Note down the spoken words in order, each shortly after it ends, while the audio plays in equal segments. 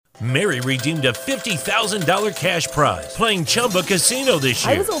Mary redeemed a $50,000 cash prize playing Chumba Casino this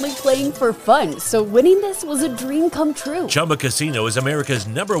year. I was only playing for fun, so winning this was a dream come true. Chumba Casino is America's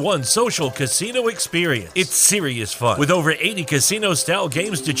 #1 social casino experience. It's serious fun. With over 80 casino-style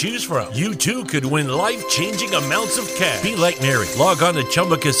games to choose from, you too could win life-changing amounts of cash. Be like Mary. Log on to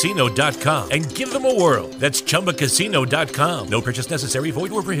ChumbaCasino.com and give them a whirl. That's ChumbaCasino.com. No purchase necessary.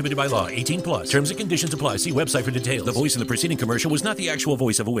 Void where prohibited by law. 18 plus. Terms and conditions apply. See website for details. The voice in the preceding commercial was not the actual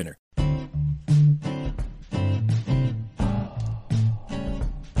voice of a winner.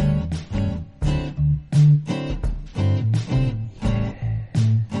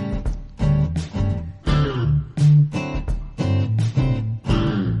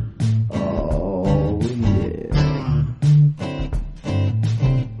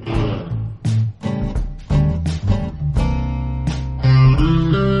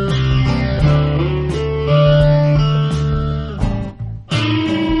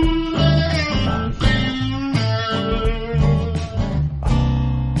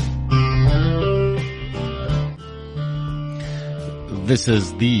 This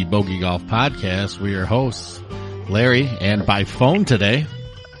is the Bogey Golf Podcast. We're your hosts, Larry, and by phone today.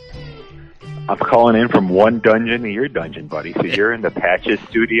 I'm calling in from one dungeon to your dungeon, buddy. So you're in the Patches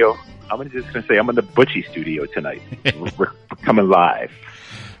studio. I'm just going to say I'm in the Butchie studio tonight. We're coming live.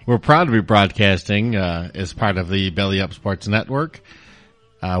 We're proud to be broadcasting as part of the Belly Up Sports Network.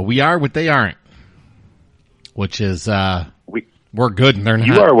 We are what they aren't, which is we're good and they're not.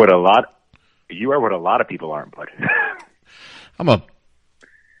 You are what a lot of people aren't, bud. I'm a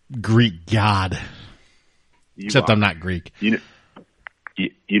Greek god. Except I'm not Greek. You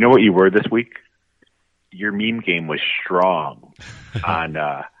know what you were this week? Your meme game was strong. On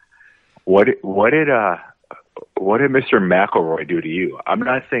what did Mr. McElroy do to you? I'm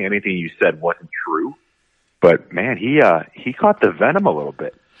not saying anything you said wasn't true, but man, he caught the venom a little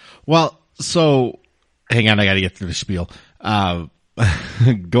bit. Well, so hang on, I got to get through the spiel. Go to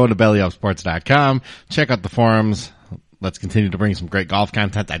bellyupsports.com, check out the forums. Let's continue to bring some great golf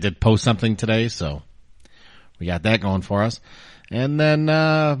content. I did post something today, so we got that going for us. And then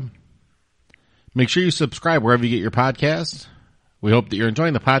make sure you subscribe wherever you get your podcasts. We hope that you're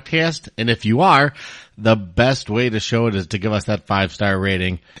enjoying the podcast. And if you are, the best way to show it is to give us that 5-star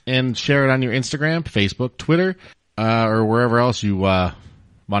rating and share it on your Instagram, Facebook, Twitter, or wherever else you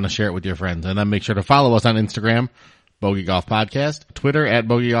want to share it with your friends. And then make sure to follow us on Instagram, Bogey Golf Podcast, Twitter at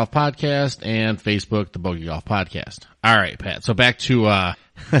Bogey Golf Podcast, and Facebook, the Bogey Golf Podcast. All right, Pat. So back to well,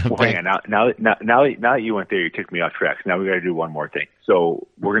 hang on. Now that you went there, you took me off track. So now we got to do one more thing. So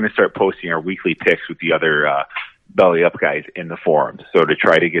we're going to start posting our weekly picks with the other Belly Up guys in the forums. So to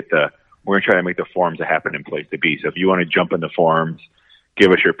try to we're going to try to make the forums a happening place to be. So if you want to jump in the forums,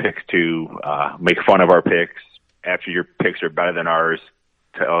 give us your picks too, make fun of our picks after your picks are better than ours,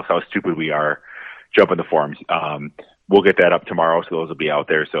 tell us how stupid we are. Jump in the forums. We'll get that up tomorrow, so those will be out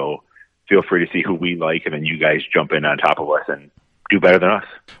there. So feel free to see who we like, and then you guys jump in on top of us and do better than us.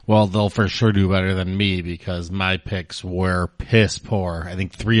 Well, they'll for sure do better than me because my picks were piss poor. I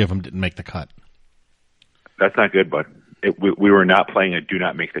think 3 of them didn't make the cut. That's not good, bud. We were not playing a do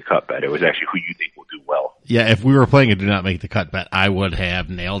not make the cut bet. It was actually who you think will do well. Yeah, if we were playing a do not make the cut bet, I would have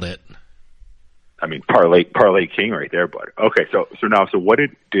nailed it. I mean, parlay king right there, bud. Okay, so what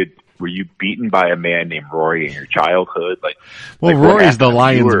were you beaten by a man named Rory in your childhood? Well, Rory's the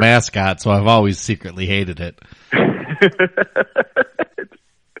Lions mascot, so I've always secretly hated it.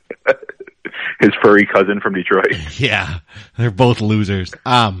 His furry cousin from Detroit. Yeah, they're both losers.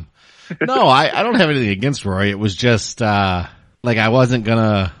 No, I don't have anything against Rory. It was just, I wasn't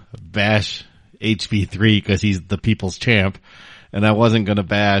gonna bash HV3 because he's the people's champ, and I wasn't gonna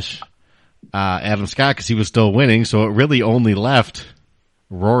bash, Adam Scott because he was still winning, so it really only left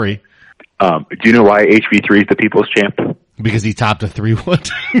Rory. Do you know why HV3 is the people's champ? Because he topped a 3-wood.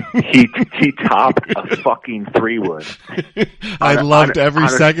 he topped a fucking 3-wood. I loved every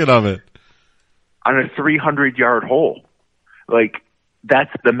second of it. On a 300-yard hole.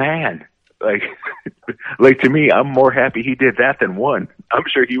 That's the man. To me, I'm more happy he did that than won. I'm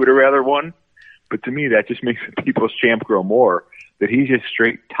sure he would have rather won. But to me, that just makes the people's champ grow more. That he just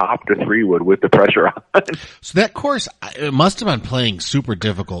straight topped a 3-wood with the pressure on. So that course, it must have been playing super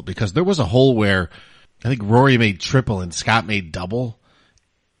difficult because there was a hole where I think Rory made triple and Scott made double.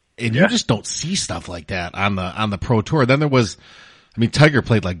 And you just don't see stuff like that on the pro tour. Then there was, Tiger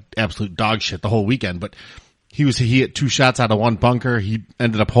played like absolute dog shit the whole weekend, but he hit 2 shots out of 1 bunker. He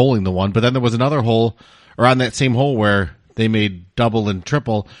ended up holing the one, but then there was another hole or on that same hole where they made double and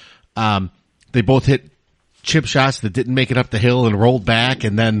triple. They both hit chip shots that didn't make it up the hill and rolled back,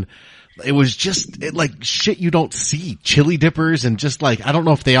 and then it was just like shit you don't see. Chili dippers and just like, I don't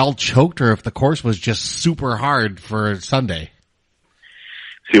know if they all choked or if the course was just super hard for Sunday.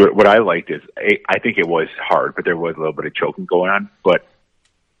 See, what I liked is, I think it was hard, but there was a little bit of choking going on. But,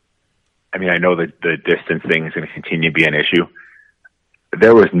 I mean, I know that the distance thing is going to continue to be an issue.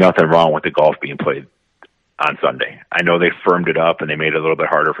 There was nothing wrong with the golf being played on Sunday. I know they firmed it up and they made it a little bit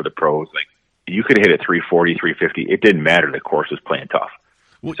harder for the pros. Like, you could hit it 340, 350. It didn't matter. The course was playing tough.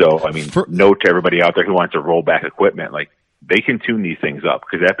 So, I mean, note to everybody out there who wants to roll back equipment, like, they can tune these things up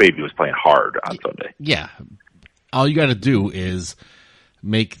because that baby was playing hard on Sunday. Yeah. All you got to do is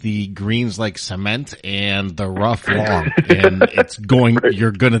make the greens like cement and the rough long, and it's going, right.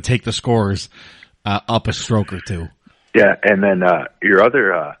 You're going to take the scores up a stroke or two. Yeah. And then, your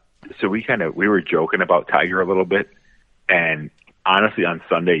other, so we were joking about Tiger a little bit, and honestly on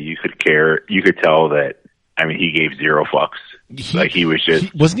Sunday you could tell that, I mean, he gave zero fucks.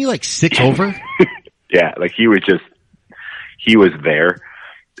 Wasn't he like 6 over? Yeah. Like he was there,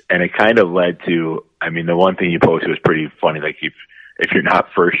 and it kind of led to, I mean, the one thing you posted was pretty funny. Like if you're not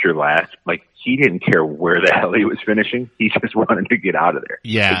first, you're last. Like, he didn't care where the hell he was finishing. He just wanted to get out of there.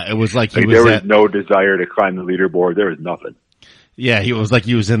 Yeah, it was like there was no desire to climb the leaderboard. There was nothing. Yeah, he was like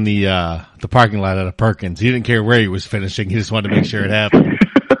he was in the parking lot at a Perkins. He didn't care where he was finishing. He just wanted to make sure it happened.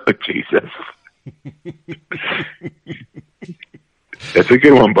 Oh, Jesus. That's a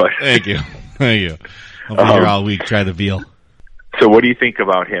good one, bud. Thank you. I'll be here all week. Try the veal. So what do you think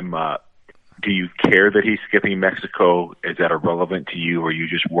about him? Do you care that he's skipping Mexico? Is that irrelevant to you, or are you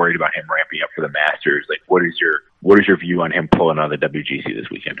just worried about him ramping up for the Masters? Like, what is your view on him pulling out of the WGC this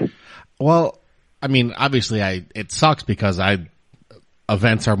weekend? Well, I mean, obviously, it sucks because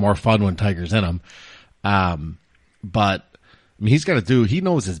events are more fun when Tiger's in them. But I mean, he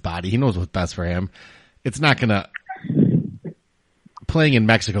knows his body. He knows what's best for him. Playing in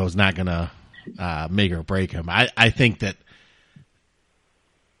Mexico is not gonna make or break him. I think that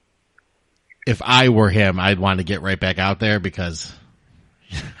if I were him, I'd want to get right back out there because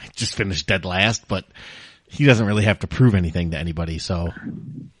I just finished dead last, but he doesn't really have to prove anything to anybody. So,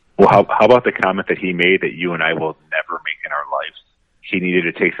 well, how about the comment that he made that you and I will never make in our lives? He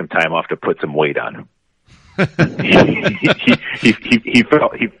needed to take some time off to put some weight on. he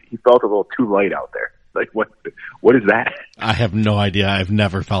felt a little too light out there. Like, what is that? I have no idea. I've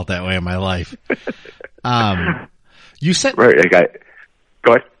never felt that way in my life. You sent right.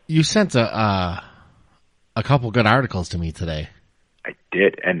 Go ahead. You sent a couple good articles to me today. I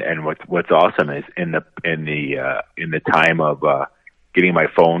did, and what's awesome is in the time of getting my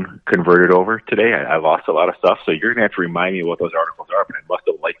phone converted over today, I lost a lot of stuff. So you're gonna have to remind me what those articles are. But I must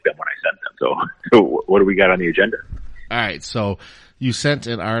have liked them when I sent them. So what do we got on the agenda? All right, so you sent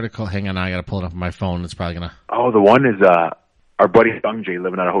an article. Hang on, I got to pull it up on my phone. It's probably gonna. Oh, the one is our buddy Sung Jae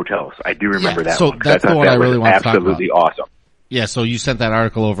living out of hotels. I do remember that. So one. That's the one I really want to talk about. Absolutely awesome. Yeah, so you sent that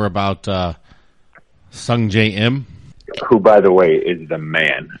article over about Sung Jae Im, who, by the way, is the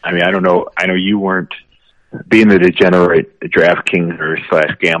man. I mean, I don't know. I know you weren't, being the degenerate DraftKings or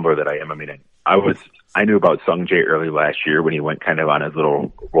 / gambler that I am. I mean, I knew about Sung Jae early last year when he went kind of on his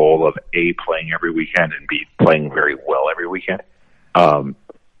little role of A, playing every weekend, and B, playing very well every weekend.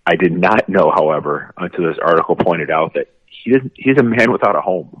 I did not know, however, until this article pointed out that he's a man without a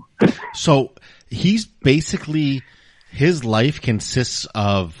home. So he's basically, his life consists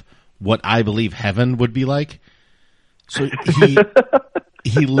of what I believe heaven would be like. So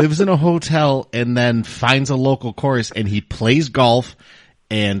he lives in a hotel and then finds a local course and he plays golf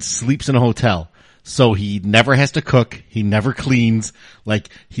and sleeps in a hotel. So he never has to cook. He never cleans. Like,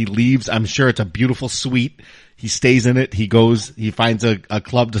 he leaves. I'm sure it's a beautiful suite. He stays in it. He finds a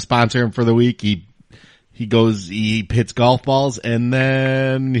club to sponsor him for the week. He hits golf balls and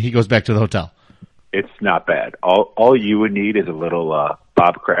then he goes back to the hotel. It's not bad. All you would need is a little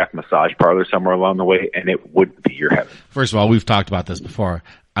Bob Kraft massage parlor somewhere along the way, and it would be your heaven. First of all, we've talked about this before.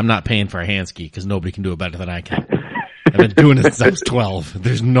 I'm not paying for a hand ski because nobody can do it better than I can. I've been doing it since I was 12.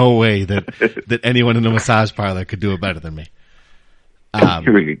 There's no way that anyone in a massage parlor could do it better than me.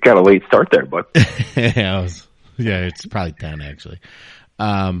 You got a late start there, bud. Yeah, it's probably 10 actually.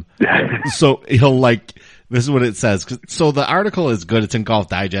 So this is what it says. So the article is good. It's in Golf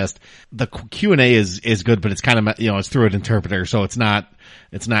Digest. The Q&A is good, but it's kind of, it's through an interpreter. So it's not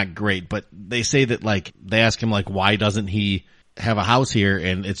great, but they say that they ask him why doesn't he have a house here?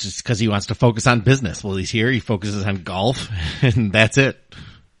 And it's just cause he wants to focus on business. Well, he's here. He focuses on golf and that's it.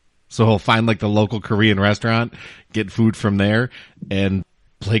 So he'll find the local Korean restaurant, get food from there and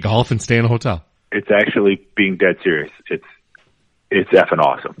play golf and stay in a hotel. It's actually being dead serious. It's effing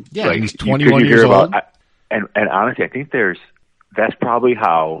awesome. Yeah. He's 21 years old. And honestly, I think that's probably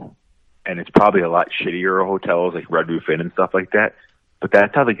how and it's probably a lot shittier hotels like Red Roof Inn and stuff like that. But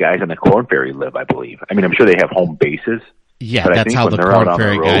that's how the guys on the Corn Ferry live, I believe. I mean, I'm sure they have home bases. Yeah, but that's I think how when the they're Corn out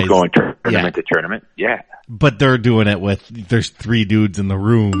Ferry on the road guys going tournament to tournament. Yeah, but they're doing it with there's 3 dudes in the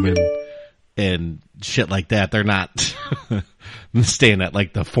room and shit like that. They're not staying at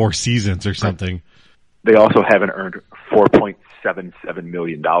like the Four Seasons or something. They also haven't earned $4.77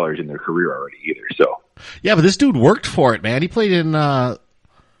 million in their career already either. So yeah, but this dude worked for it, man. He played in the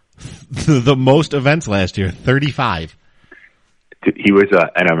most events last year, 35. He was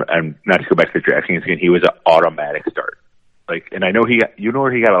and I'm not to go back to the DraftKings again. He was an automatic start. Like, and I know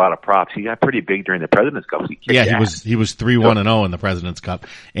where he got a lot of props. He got pretty big during the President's Cup. He was 3-1-0 in the President's Cup,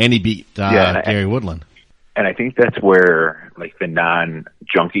 and he beat Gary Woodland. And I think that's where like the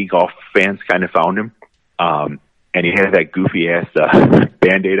non-junkie golf fans kind of found him. And he had that goofy ass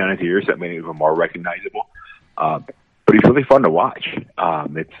Band-Aid on his ears that made him even more recognizable. But he's really fun to watch.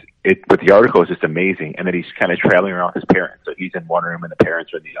 But the article is just amazing. And then he's kind of traveling around with his parents. So he's in one room and the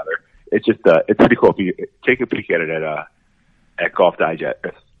parents are in the other. It's just, it's pretty cool. If you take a peek at it at Golf Digest,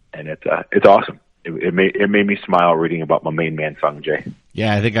 and it's awesome. It made me smile reading about my main man, Sung Jae.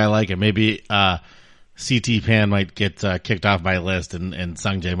 Yeah, I think I like it. Maybe, CT Pan might get, kicked off my list and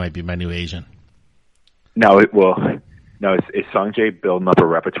Sung Jae might be my new Asian. No, is Sung Jae building up a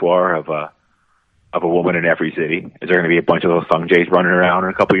repertoire of a woman in every city? Is there going to be a bunch of those Sung Jaes running around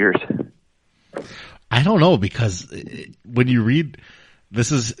in a couple years? I don't know, because when you read it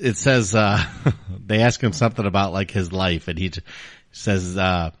says they ask him something about like his life, and he says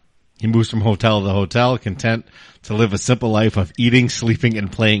he moves from hotel to hotel, content to live a simple life of eating, sleeping,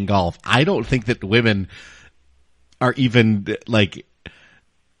 and playing golf. I don't think that women are even like.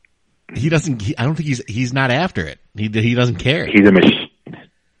 I don't think he's not after it. He doesn't care. He's a machine.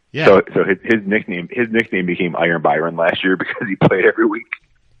 Yeah. So his nickname became Iron Byron last year because he played every week.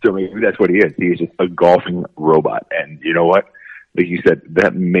 So maybe that's what he is. He is just a golfing robot. And you know what? Like you said,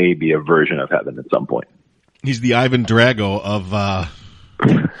 that may be a version of heaven at some point. He's the Ivan Drago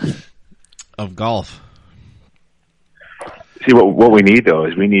of golf. See, what we need though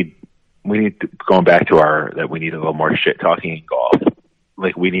is we need going back to that we need a little more shit talking in golf.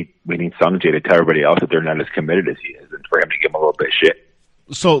 Like we need Sung Jae to tell everybody else that they're not as committed as he is, and for him to give him a little bit of shit.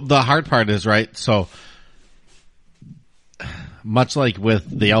 So the hard part is, right, so much like with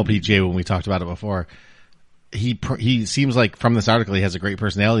the LPGA when we talked about it before, he seems like from this article he has a great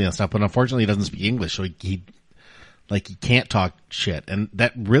personality and stuff, but unfortunately he doesn't speak English, so he can't talk shit, and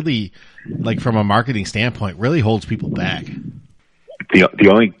that really, like from a marketing standpoint, really holds people back. The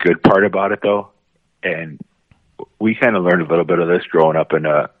only good part about it though, and we kind of learned a little bit of this growing up in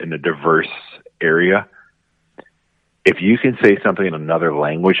a diverse area. If you can say something in another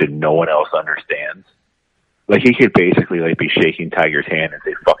language and no one else understands, like he could basically like be shaking Tiger's hand and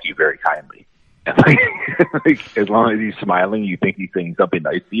say "fuck you" very kindly, and like as long as he's smiling, you think he's saying something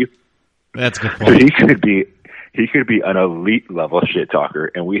nice to you. That's good point. So he could be an elite level shit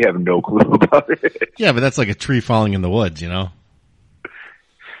talker, and we have no clue about it. Yeah, but that's like a tree falling in the woods, you know.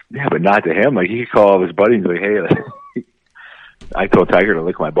 Yeah, but not to him. Like he could call all his buddies and be like, "Hey, like, I told Tiger to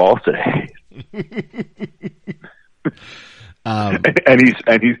lick my balls today," and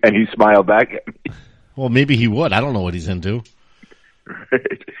he smiled back at me. Well, maybe he would. I don't know what he's into.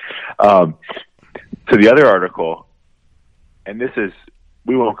 Right. So the other article, and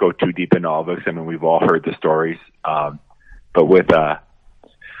we won't go too deep into all of this. I mean, we've all heard the stories, but with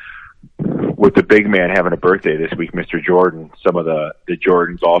the big man having a birthday this week, Mr. Jordan, some of the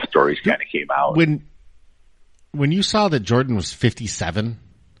Jordan golf stories kind of came out. When you saw that Jordan was 57,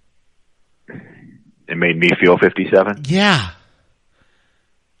 it made me feel 57. Yeah.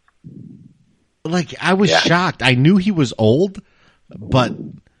 Like I was shocked. I knew he was old, but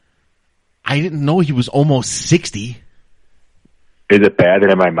I didn't know he was almost 60. Is it bad that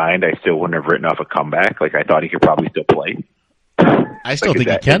in my mind I still wouldn't have written off a comeback? Like I thought he could probably still play. I still think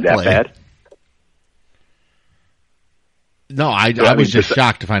he can play. Bad? No, I was just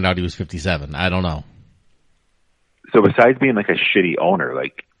shocked to find out he was 57. I don't know. So besides being like a shitty owner,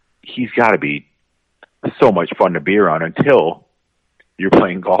 like he's got to be so much fun to be around until you're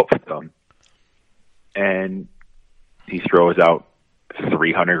playing golf with him, and he throws out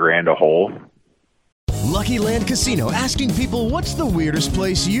 $300,000 a hole. Lucky Land Casino, asking people, what's the weirdest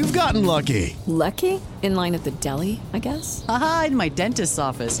place you've gotten lucky? Lucky? In line at the deli, I guess? Aha, in my dentist's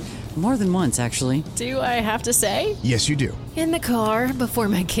office. More than once, actually. Do I have to say? Yes, you do. In the car before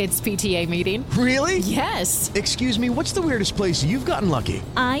my kids' PTA meeting. Really? Yes. Excuse me, what's the weirdest place you've gotten lucky?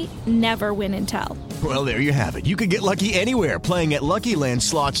 I never win and tell. Well, there you have it. You can get lucky anywhere, playing at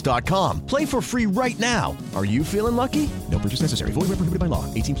LuckyLandSlots.com. Play for free right now. Are you feeling lucky? No purchase necessary. Void where prohibited by law.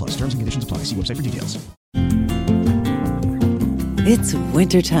 18 plus. Terms and conditions apply. See website for details. It's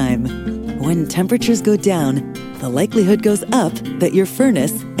wintertime. When temperatures go down, the likelihood goes up that your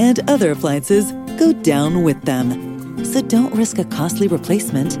furnace and other appliances go down with them. So don't risk a costly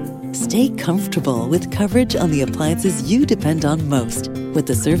replacement. Stay comfortable with coverage on the appliances you depend on most with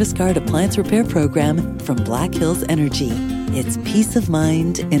the Service Guard Appliance Repair Program from Black Hills Energy. It's peace of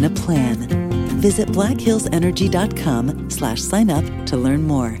mind in a plan. Visit blackhillsenergy.com/sign up to learn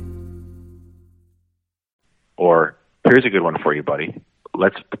more. Or here's a good one for you, buddy.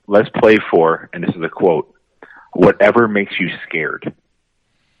 Let's play for, and this is a quote, whatever makes you scared.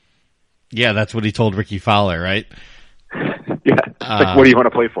 Yeah, that's what he told Ricky Fowler, right? Yeah. Like, what do you want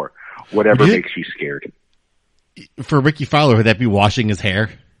to play for? Whatever makes you scared. For Ricky Fowler, would that be washing his hair?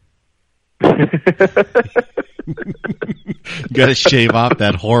 You got to shave off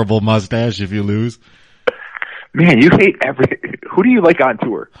that horrible mustache if you lose. Man, you hate who do you like on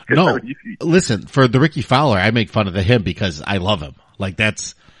tour? No, listen, for the Ricky Fowler, I make fun of him because I love him. Like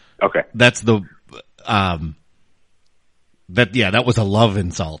that's okay. That's the that was a love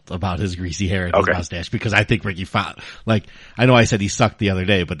insult about his greasy hair and his mustache because I think Ricky Fowler, like, I know I said he sucked the other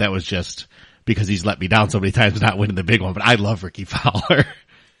day, but that was just because he's let me down so many times not winning the big one, but I love Ricky Fowler.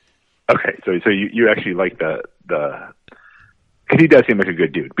 Okay. So you actually like the, cause he does seem like a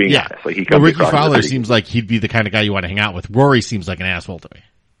good dude, being honest. Like Ricky Fowler seems like he'd be the kind of guy you want to hang out with. Rory seems like an asshole to me.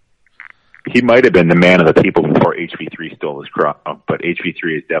 He might have been the man of the people before HV3 stole his crown, but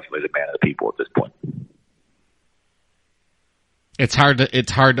HV3 is definitely the man of the people at this point. It's hard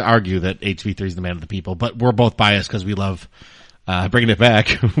to argue that HV3 is the man of the people, but we're both biased because we love, bringing it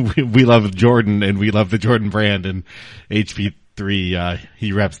back. we love Jordan and we love the Jordan brand, and HV3,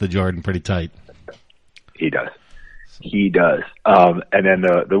 he reps the Jordan pretty tight. He does. And then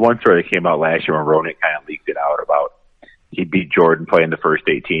the one story that came out last year when Ronan kind of leaked it out about he beat Jordan playing the first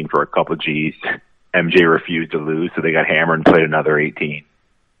 18 for a couple G's. MJ refused to lose, so they got hammered and played another 18.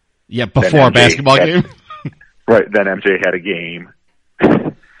 Yeah, before a basketball game. Right, then MJ had a game,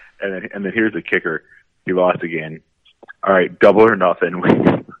 and then here's the kicker: he lost again. All right, double or nothing.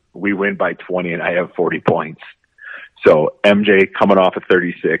 We win by 20, and I have 40 points. So MJ coming off of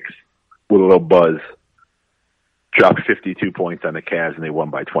 36 with a little buzz, dropped 52 points on the Cavs, and they won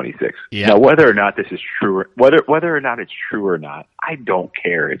by 26. Yeah. Now, whether or not this is true, whether or not it's true or not, I don't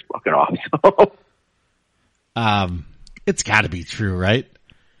care. It's fucking awesome. It's got to be true, right?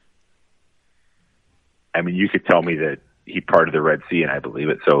 I mean, you could tell me that he parted the Red Sea, and I believe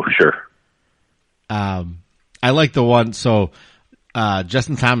it. So sure. I like the one. So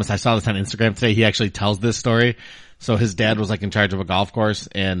Justin Thomas, I saw this on Instagram today. He actually tells this story. So his dad was like in charge of a golf course,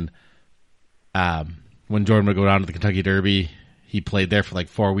 and when Jordan would go down to the Kentucky Derby, he played there for like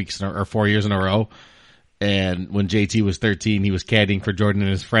 4 weeks or 4 years in a row. And when JT was 13, he was caddying for Jordan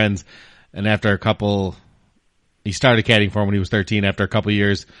and his friends. And after he started caddying for him when he was 13. After a couple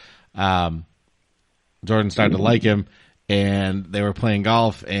years, Jordan started to like him, and they were playing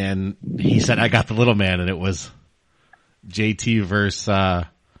golf, and he said, I got the little man, and it was JT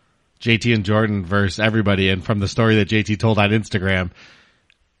and Jordan versus everybody. And from the story that JT told on Instagram,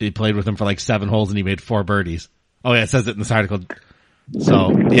 he played with him for like 7 holes, and he made 4 birdies. Oh, yeah, it says it in this article.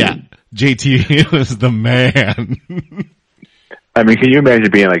 So, yeah, JT was the man. I mean, can you imagine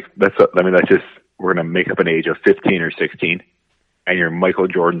being like, we're going to make up an age of 15 or 16, and you're Michael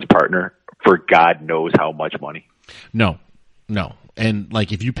Jordan's partner for God knows how much money? No. And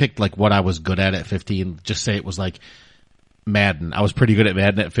like, if you picked like what I was good at 15, just say it was like Madden. I was pretty good at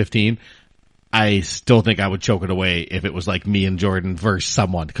Madden at 15. I still think I would choke it away if it was like me and Jordan versus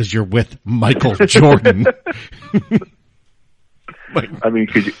someone, because you're with Michael Jordan. I mean,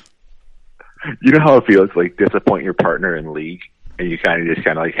 you know how it feels like disappoint your partner in league, and you kind of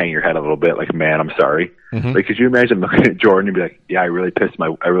like hang your head a little bit, like, man, I'm sorry. Mm-hmm. Like, could you imagine looking at Jordan and be like, yeah, I really pissed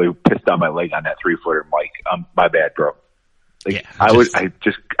on my leg on that 3-footer, Mike. My bad, bro. Like, yeah, I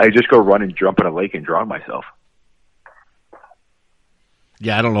just go run and jump in a lake and drown myself.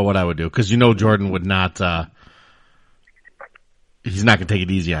 Yeah, I don't know what I would do, because Jordan would not. He's not going to take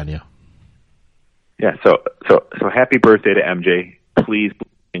it easy on you. Yeah. So happy birthday to MJ. Please,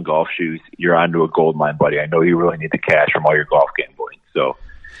 in golf shoes, you're onto a gold mine, buddy. I know you really need the cash from all your golf gambling. So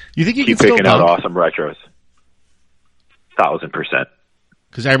you think you keep can picking still out dunk? awesome retros. 1,000%.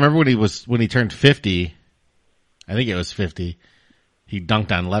 Because I remember when he turned 50, I think it was 50, he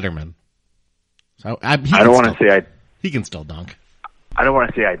dunked on Letterman. So I don't want to say he can still dunk. I don't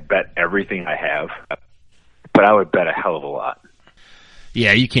want to say I'd bet everything I have, but I would bet a hell of a lot.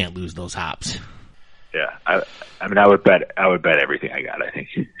 Yeah, you can't lose those hops. Yeah, I mean, I would bet everything I got. I think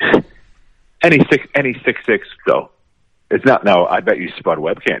any 6'6" though. It's not. No, I bet you Spud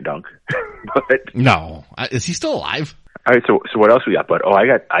Webb can't dunk. But No, is he still alive? all right, so what else we got, bud? Oh, I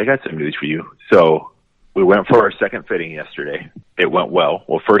got some news for you. So we went for our second fitting yesterday. It went well.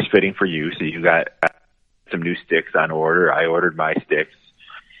 Well, first fitting for you, so you got some new sticks on order. I ordered my sticks,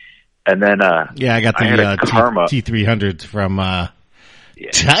 and then Yeah, I got the Karma T300s from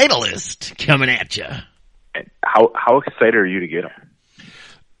Titleist coming at you. And how excited are you to get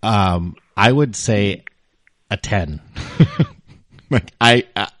them? I would say a 10. Like I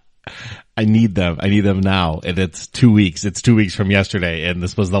need them. I need them now, and it's 2 weeks. It's 2 weeks from yesterday, and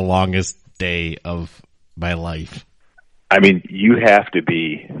this was the longest day of my life. I mean, you have to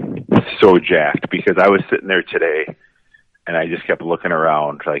be so jacked, because I was sitting there today and I just kept looking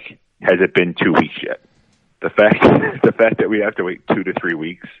around like, has it been 2 weeks yet? The fact that we have to wait 2 to 3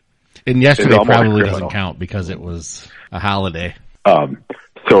 weeks. And yesterday probably doesn't count because it was a holiday.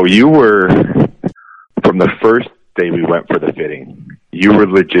 So you were, from the first day we went for the fitting, you were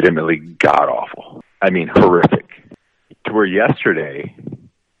legitimately god awful. I mean, horrific. To where yesterday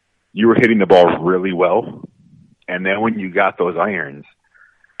you were hitting the ball really well. And then when you got those irons,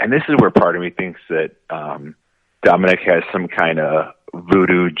 and this is where part of me thinks that Dominic has some kind of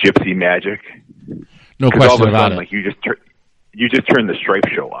voodoo gypsy magic. No question about it. Like you just turned the stripe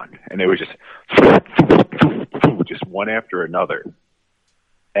show on, and it was just one after another.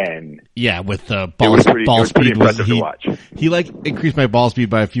 And yeah, with the ball speed, to watch. He like increased my ball speed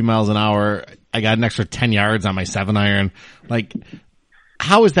by a few miles an hour. I got an extra 10 yards on my 7-iron. Like,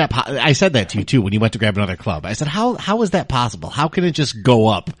 how is that? I said that to you too when you went to grab another club. I said, how is that possible? How can it just go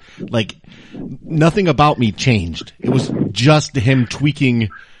up? Like, nothing about me changed. It was just him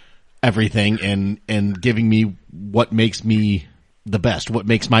tweaking everything and giving me what makes me the best, what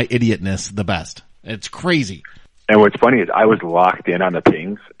makes my idiotness the best. It's crazy. And what's funny is I was locked in on the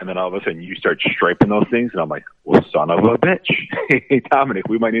pings, and then all of a sudden you start striping those things, and I'm like, well, son of a bitch. Hey, Dominic,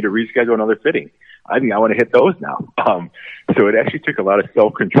 we might need to reschedule another fitting. I think I want to hit those now. So it actually took a lot of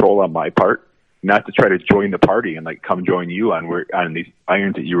self-control on my part, not to try to join the party and like come join you on these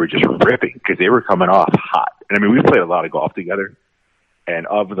irons that you were just ripping, because they were coming off hot. And I mean, we played a lot of golf together, and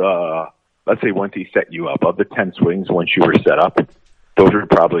of the, let's say once he set you up, of the 10 swings once you were set up, those were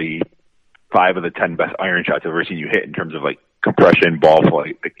probably 5 of the 10 best iron shots I've ever seen you hit in terms of like compression, ball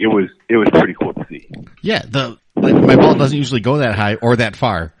flight. Like, it was pretty cool to see. Yeah, my ball doesn't usually go that high or that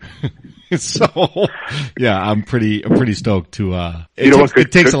far. So yeah, I'm pretty stoked to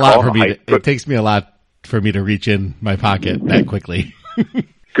it takes a lot for me it takes me a lot for me to reach in my pocket that quickly.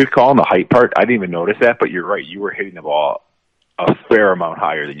 Good call on the height part. I didn't even notice that, but you're right. You were hitting the ball a fair amount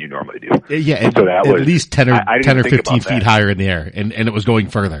higher than you normally do. Yeah, so that was at least 10 or 15 feet higher in the air, and it was going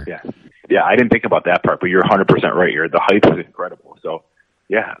further. Yeah, I didn't think about that part, but you're 100% right. The height was incredible. So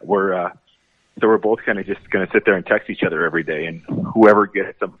yeah, we're both kind of just going to sit there and text each other every day, and whoever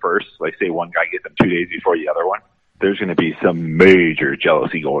gets them first, like say one guy gets them 2 days before the other one, there's going to be some major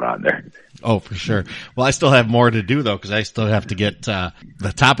jealousy going on there. Oh, for sure. Well, I still have more to do though, because I still have to get the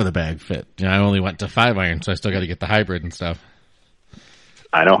top of the bag fit. You know, I only went to 5-iron, so I still got to get the hybrid and stuff.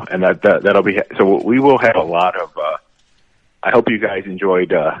 I know, and that'll be so. We will have a lot of. I hope you guys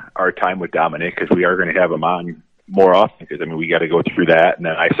enjoyed our time with Dominic, because we are going to have him on more often, because I mean we got to go through that, and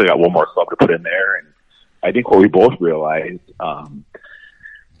then I still got one more club to put in there. And I think what we both realized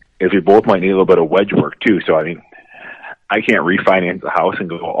is we both might need a little bit of wedge work too. So I mean, I can't refinance the house and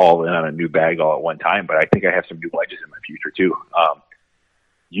go all in on a new bag all at one time, but I think I have some new wedges in my future too.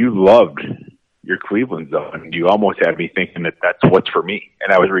 You loved your Cleveland zone. You almost had me thinking that that's what's for me.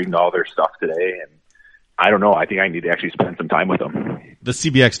 And I was reading all their stuff today, and I don't know. I think I need to actually spend some time with them. The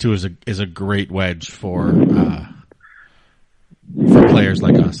CBX2 is a great wedge for players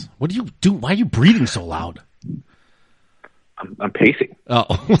like us. What do you do? Why are you breathing so loud? I'm pacing.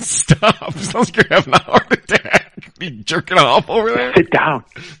 Oh, stop. Sounds like you're having a heart attack. You jerking off over there? Sit down.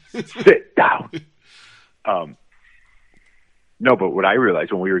 Sit down. No, but what I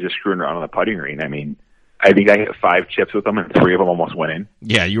realized when we were just screwing around on the putting green, I mean, I think I hit 5 chips with them, and 3 of them almost went in.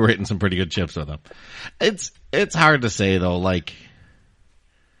 Yeah, you were hitting some pretty good chips with them. It's hard to say though. Like,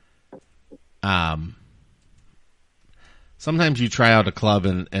 sometimes you try out a club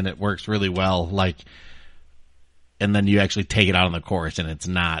and it works really well. Like, and then you actually take it out on the course, and it's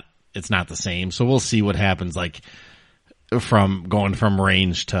not the same. So we'll see what happens. Like, from going from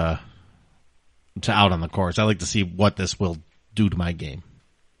range to out on the course. I like to see what this will do to my game.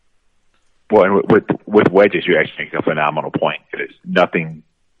 Well, and with wedges, you actually make a phenomenal point, because nothing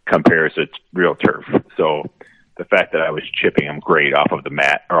compares to real turf. So the fact that I was chipping them great off of the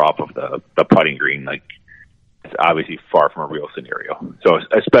mat or off of the putting green, like, it's obviously far from a real scenario. So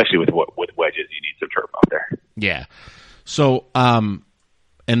especially with wedges, you need some turf out there. Yeah. So,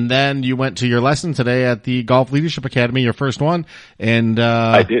 and then you went to your lesson today at the Golf Leadership Academy, your first one, and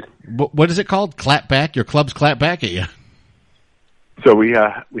I did. What is it called? Clap back. Your clubs clap back at you. So we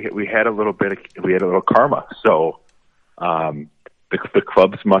had a little karma. So the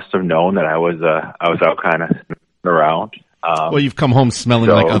clubs must have known that I was out kind of around. Well, you've come home smelling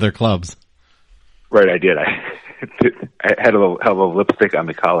like other clubs. Right, I did. I had a little lipstick on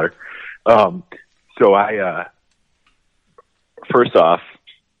the collar. So I first off,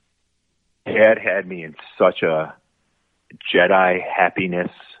 Dad had me in such a Jedi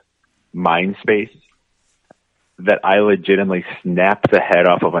happiness mind space that I legitimately snapped the head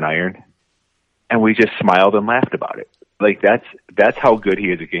off of an iron, and we just smiled and laughed about it. Like that's how good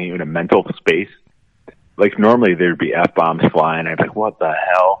he is at getting you in a mental space. Like normally there'd be F-bombs flying. I'd be like, what the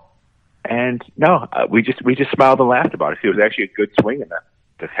hell? And no, we just smiled and laughed about it. It was actually a good swing, and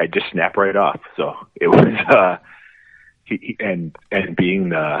the head just snapped right off. So it was, and being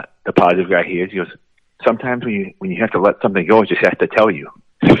the positive guy he is, he goes, sometimes when you have to let something go, it just has to tell you.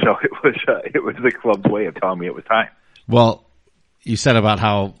 So it was the club's way of telling me it was time. Well, you said about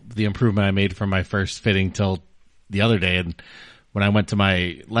how the improvement I made from my first fitting till the other day, and when I went to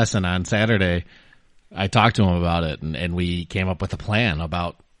my lesson on Saturday, I talked to him about it, and we came up with a plan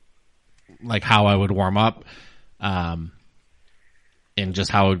about like how I would warm up, and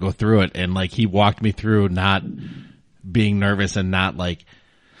just how I would go through it. And like he walked me through not being nervous and not like,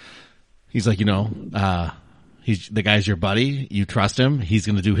 he's like, the guy's your buddy. You trust him. He's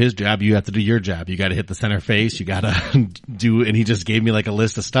going to do his job. You have to do your job. You got to hit the center face. You got to do, and he just gave me like a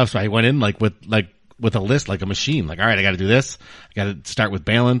list of stuff. So I went in with a list, like a machine. Like, all right, I got to do this. I got to start with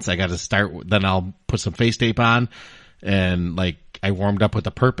balance. I got to start, then I'll put some face tape on, and like I warmed up with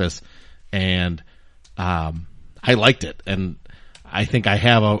a purpose, and I liked it. And I think I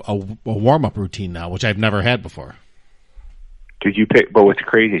have a warm up routine now, which I've never had before. But what's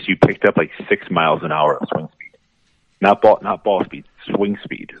crazy is you picked up like 6 miles an hour of swing speed, not ball speed, swing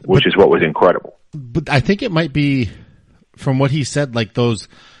speed, which is what was incredible. But I think it might be from what he said, like those,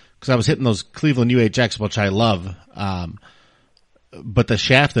 because I was hitting those Cleveland UHX, which I love, but the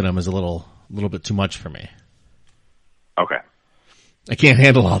shaft in them is a little bit too much for me. Okay, I can't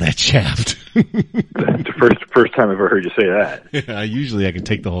handle all that shaft. That's the first time I've ever heard you say that. Yeah, usually I can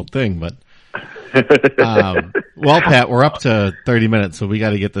take the whole thing, but. Well, Pat, we're up to 30 minutes, so we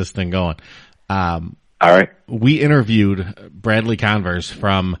got to get this thing going. All right. We interviewed Bradley Converse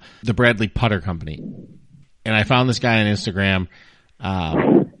from the Bradley Putter Company, and I found this guy on Instagram.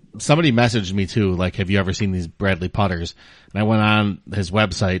 Somebody messaged me too, like, have you ever seen these Bradley putters? And I went on his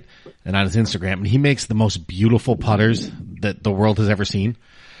website and on his Instagram, and he makes the most beautiful putters that the world has ever seen.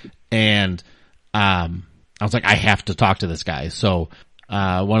 And I was like, I have to talk to this guy. So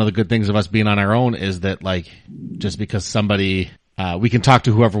one of the good things of us being on our own is that, like, just because somebody, we can talk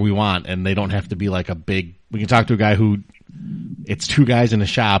to whoever we want, and they don't have to be like we can talk to a guy who, it's 2 guys in a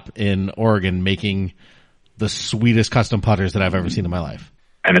shop in Oregon making the sweetest custom putters that I've ever seen in my life.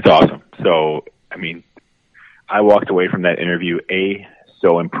 And it's awesome. So, I mean, I walked away from that interview,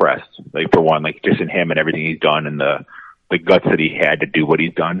 so impressed. Like, for one, like, just in him and everything he's done, and the guts that he had to do what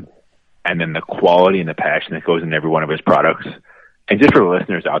he's done, and then the quality and the passion that goes in every one of his products. And just for the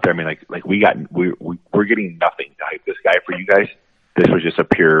listeners out there, I mean, like we're getting nothing to hype this guy for you guys. This was just a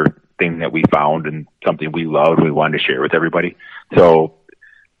pure thing that we found and something we loved. We wanted to share with everybody. So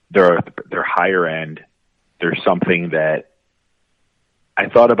they're higher end. There's something that I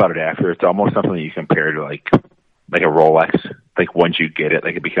thought about it after. It's almost something that you compare to like a Rolex. Like once you get it,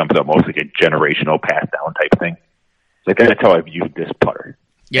 like it becomes almost like a generational pass down type thing. Like that's how I viewed this putter.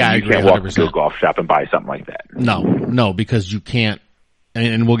 Yeah, I agree. You can't 100%. walk to a golf shop and buy something like that. No, because you can't,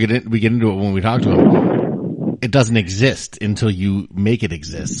 and we get into it when we talk to him. It doesn't exist until you make it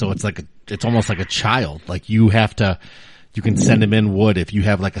exist. So it's almost like a child. Like you can send him in wood if you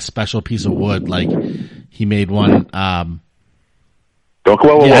have like a special piece of wood. Like he made one, I don't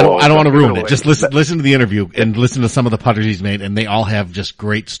want to ruin it. Just listen to the interview and listen to some of the putters he's made, and they all have just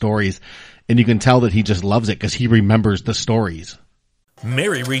great stories. And you can tell that he just loves it because he remembers the stories.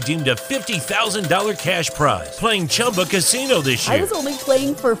 Mary redeemed a $50,000 cash prize playing Chumba Casino this year. I was only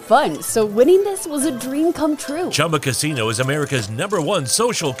playing for fun, so winning this was a dream come true. Chumba Casino is America's #1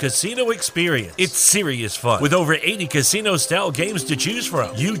 social casino experience. It's serious fun. With over 80 casino-style games to choose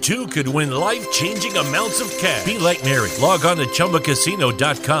from, you too could win life-changing amounts of cash. Be like Mary. Log on to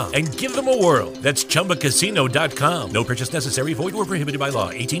ChumbaCasino.com and give them a whirl. That's ChumbaCasino.com. No purchase necessary. Void or prohibited by law.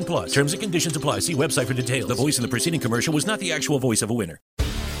 18 plus. Terms and conditions apply. See website for details. The voice in the preceding commercial was not the actual voice of a winner.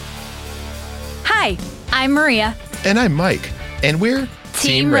 Hi, I'm Maria. And I'm Mike. And we're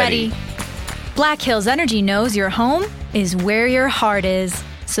Team Ready. Black Hills Energy knows your home is where your heart is,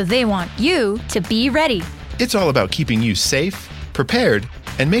 so they want you to be ready. It's all about keeping you safe, prepared,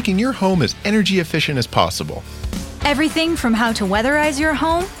 and making your home as energy efficient as possible. Everything from how to weatherize your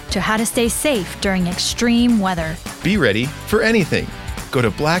home to how to stay safe during extreme weather. Be ready for anything. Go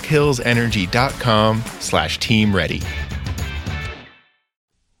to blackhillsenergy.com/Team Ready.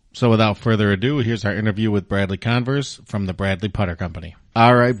 So without further ado, here's our interview with Bradley Converse from the Bradley Putter Company.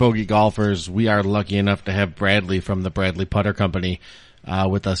 All right, Bogey golfers, we are lucky enough to have Bradley from the Bradley Putter Company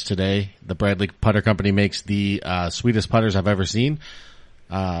with us today. The Bradley Putter Company makes the sweetest putters I've ever seen.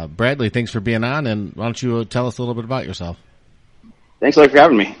 Bradley, thanks for being on, and why don't you tell us a little bit about yourself? Thanks a lot for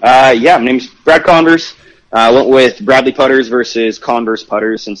having me. My name's Brad Converse. I went with Bradley Putters versus Converse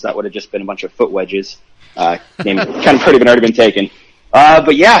Putters, since that would have just been a bunch of foot wedges. Name kind of already been taken.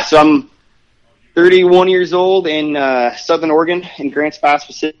 So I'm 31 years old in Southern Oregon, in Grants Pass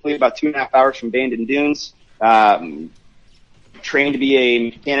specifically, about 2.5 hours from Bandon Dunes. Trained to be a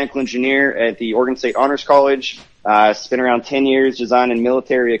mechanical engineer at the Oregon State Honors College. Spent around 10 years designing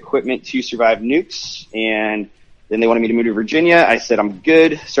military equipment to survive nukes, and then they wanted me to move to Virginia. I said I'm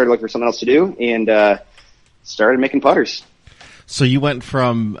good, started looking for something else to do, and started making putters. So you went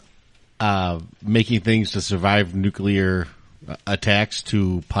from making things to survive nuclear attacks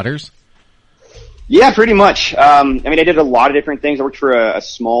to putters? Yeah, pretty much. I did a lot of different things. I worked for a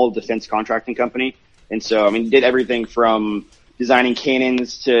small defense contracting company. And so, did everything from designing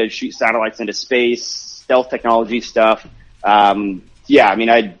cannons to shoot satellites into space, stealth technology stuff. I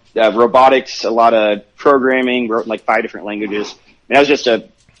robotics, a lot of programming, wrote in like 5 different languages. I was just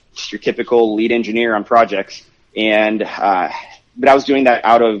your typical lead engineer on projects. But I was doing that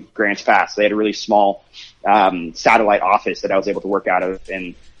out of Grants Pass. They had a really small satellite office that I was able to work out of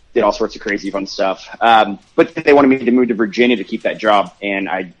and did all sorts of crazy fun stuff. But they wanted me to move to Virginia to keep that job, and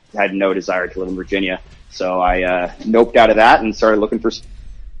I had no desire to live in Virginia. So I noped out of that and started looking for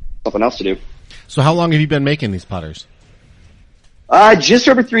something else to do. So how long have you been making these putters? Just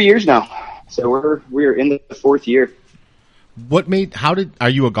over 3 years now. So we're in the 4th year. Are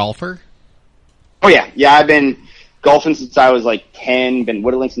you a golfer? Oh yeah. Yeah, I've been golfing since I was like 10, been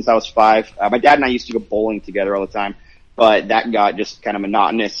whittling since I was 5. My dad and I used to go bowling together all the time, but that got just kind of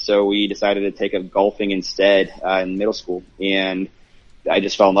monotonous, so we decided to take up golfing instead in middle school, and I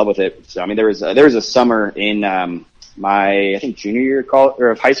just fell in love with it. So there was a summer in my junior year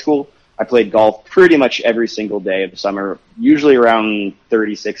of high school. I played golf pretty much every single day of the summer, usually around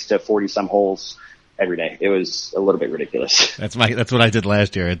 36 to 40 some holes every day. It was a little bit ridiculous. That's what I did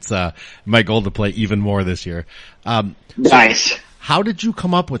last year. It's my goal to play even more this year. Nice. How did you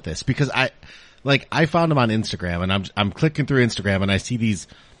come up with this? Because I found them on Instagram, and I'm clicking through Instagram, and I see these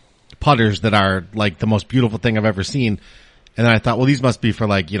putters that are like the most beautiful thing I've ever seen. And then I thought, well, these must be for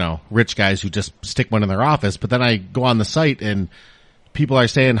rich guys who just stick one in their office. But then I go on the site, and people are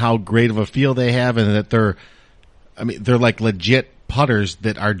saying how great of a feel they have, and that they're like legit putters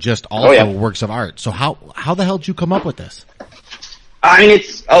that are just also works of art. So how the hell did you come up with this?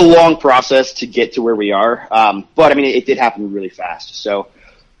 It's a long process to get to where we are. But it did happen really fast. So,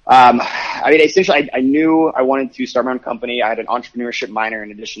 essentially I knew I wanted to start my own company. I had an entrepreneurship minor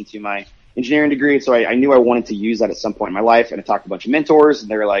in addition to my engineering degree. So I knew I wanted to use that at some point in my life, and I talked to a bunch of mentors, and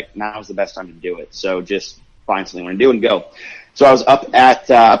they were like, now's the best time to do it. So just find something you want to do and go. So I was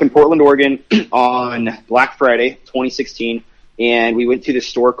up in Portland, Oregon on Black Friday, 2016. And we went to this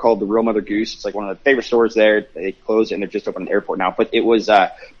store called the Real Mother Goose. It's like one of the favorite stores there. They closed and they're just open at the airport now. But it was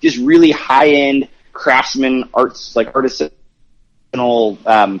just really high-end craftsman artisanal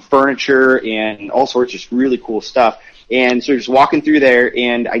furniture and all sorts of just really cool stuff. And so just walking through there,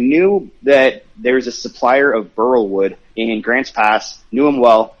 and I knew that there was a supplier of burl wood in Grants Pass, knew him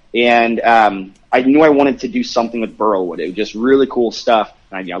well, and I knew I wanted to do something with burl wood. It was just really cool stuff.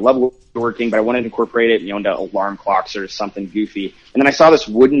 I love woodworking, but I wanted to incorporate it, into alarm clocks or something goofy. And then I saw this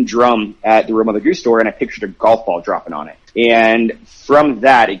wooden drum at the Real Mother Goose store, and I pictured a golf ball dropping on it. And from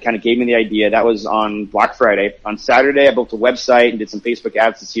that, it kind of gave me the idea. That was on Black Friday. On Saturday, I built a website and did some Facebook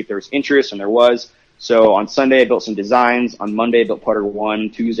ads to see if there was interest, and there was. So on Sunday, I built some designs. On Monday, I built putter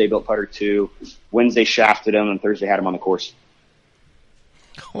 1. Tuesday, I built putter 2. Wednesday, shafted them, and Thursday, had them on the course.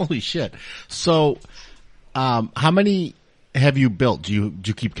 Holy shit. So, how many have you built? Do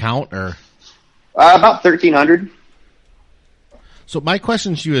you keep count, or? About 1,300. So my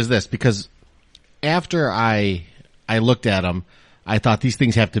question to you is this, because after I looked at them, I thought these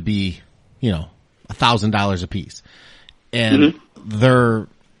things have to be, $1,000 a piece. And they're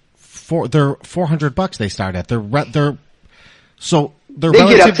 $400 they start at. They get up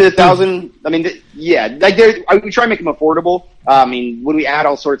to 1,000. I mean, we try to make them affordable. I mean, when we add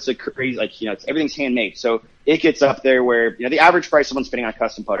all sorts of crazy, everything's handmade, so it gets up there where the average price someone's spending on a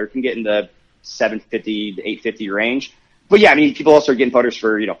custom putter can get in the $750 to $850 range. But yeah, I mean, people also are getting putters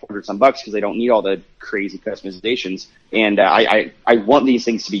for $400 some bucks because they don't need all the crazy customizations. And I want these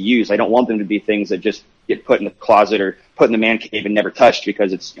things to be used. I don't want them to be things that just get put in the closet or put in the man cave and never touched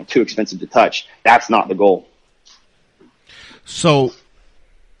because it's too expensive to touch. That's not the goal. So,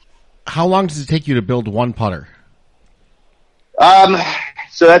 how long does it take you to build one putter?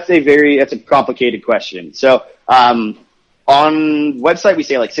 So that's a complicated question. So, on website we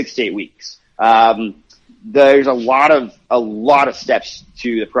say like 6 to 8 weeks. There's a lot of steps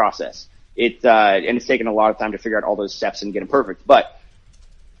to the process. And it's taken a lot of time to figure out all those steps and get them perfect. But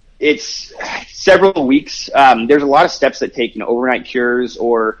it's several weeks. There's a lot of steps that take overnight cures,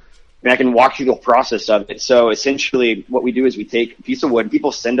 or I can walk you through the process of it. So essentially, what we do is we take a piece of wood.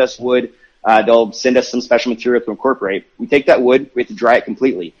 People send us wood. They'll send us some special material to incorporate. We take that wood. We have to dry it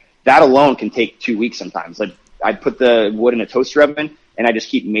completely. That alone can take 2 weeks sometimes. Like I put the wood in a toaster oven, and I just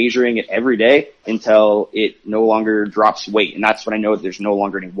keep measuring it every day until it no longer drops weight. And that's when I know that there's no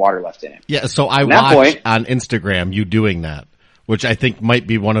longer any water left in it. Yeah, so I watch on Instagram you doing that, which I think might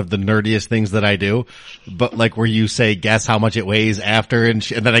be one of the nerdiest things that I do. But like where you say, guess how much it weighs after, and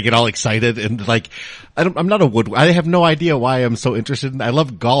then I get all excited. And like, I'm not I have no idea why I'm so interested I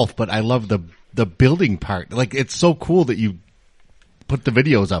love golf, but I love the building part. Like, it's so cool that you put the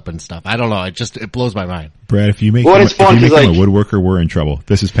videos up and stuff. I don't know. It blows my mind. Brad, if you make him a woodworker, we're in trouble.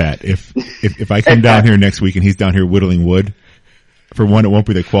 This is Pat. If I come down here next week and he's down here whittling wood, for one, it won't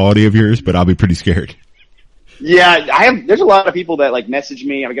be the quality of yours, but I'll be pretty scared. Yeah, there's a lot of people that message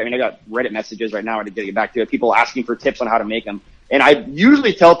me. I got Reddit messages right now. I get back to it. People asking for tips on how to make them. And I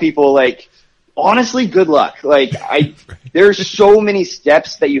usually tell people honestly, good luck. There's so many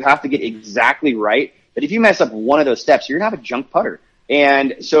steps that you have to get exactly right that if you mess up one of those steps, you're going to have a junk putter.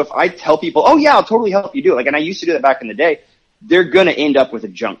 And so if I tell people, oh yeah, I'll totally help you do it. And I used to do that back in the day. They're going to end up with a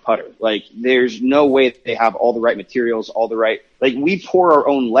junk putter. There's no way that they have all the right materials, all the right, we pour our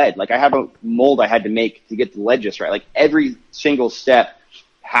own lead. I have a mold I had to make to get the lead just right. Every single step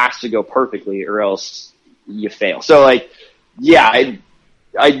has to go perfectly or else you fail. So I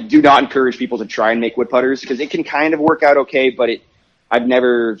do not encourage people to try and make wood putters because it can kind of work out okay, but I've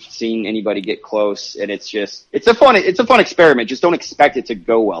never seen anybody get close, and it's a fun experiment. Just don't expect it to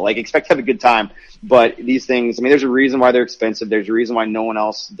go well. Expect to have a good time. But these things, there's a reason why they're expensive. There's a reason why no one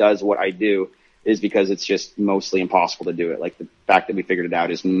else does what I do, is because it's just mostly impossible to do it. The fact that we figured it out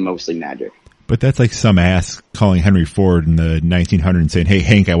is mostly magic. But that's like some ass calling Henry Ford in the 1900s and saying, "Hey,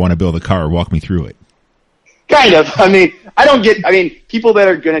 Hank, I want to build a car. Walk me through it." Kind of. People that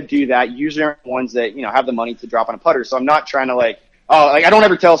are going to do that usually aren't ones that, have the money to drop on a putter. So I'm not trying to I don't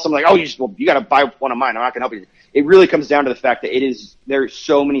ever tell someone you got to buy one of mine. I'm not going to help you. It really comes down to the fact that there's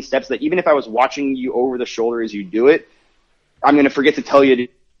so many steps that even if I was watching you over the shoulder as you do it, I'm going to forget to tell you to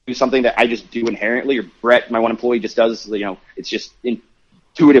do something that I just do inherently, or Brett, my one employee, just does. It's just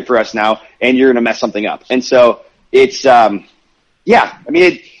intuitive for us now, and you're going to mess something up. And so it's, it's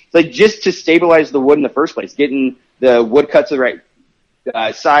just to stabilize the wood in the first place, getting the wood cut to the right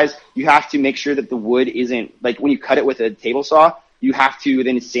size, you have to make sure that the wood isn't, when you cut it with a table saw, you have to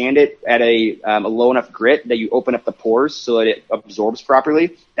then sand it at a low enough grit that you open up the pores so that it absorbs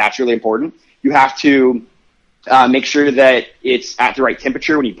properly. That's really important. You have to make sure that it's at the right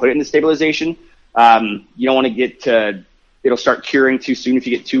temperature when you put it in the stabilization. You don't want to it'll start curing too soon if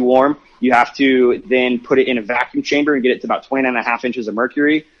you get too warm. You have to then put it in a vacuum chamber and get it to about 29.5 inches of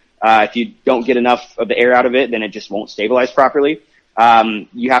mercury. If you don't get enough of the air out of it, then it just won't stabilize properly.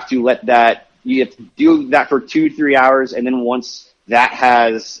 You have to you have to do that for 2-3 hours, and then once that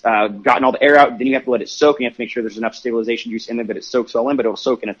has gotten all the air out, then you have to let it soak, and you have to make sure there's enough stabilization juice in there that it soaks all in, but it'll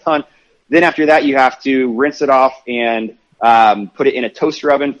soak in a ton. Then after that, you have to rinse it off and put it in a toaster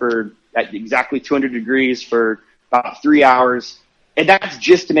oven at exactly 200 degrees for about 3 hours. And that's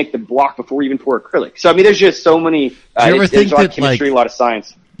just to make the block before we even pour acrylic. So, there's just so many, do you ever think there's a lot of chemistry, a lot of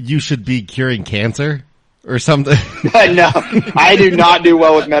science. You should be curing cancer or something? No, I do not do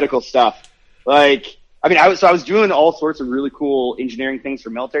well with medical stuff. Like, I mean, I was doing all sorts of really cool engineering things for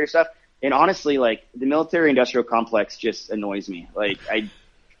military stuff. And honestly, like, the military industrial complex just annoys me. Like,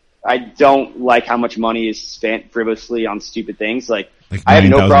 I don't like how much money is spent frivolously on stupid things. Like I have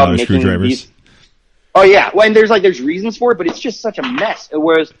no problem making these. Oh yeah. Well, and there's reasons for it, but it's just such a mess.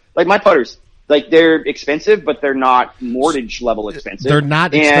 Whereas like my putters, like they're expensive, but they're not mortgage level expensive. They're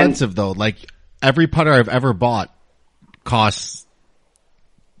not expensive though. Like every putter I've ever bought costs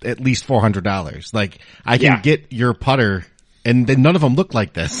at least $400. Like I can get your putter and then none of them look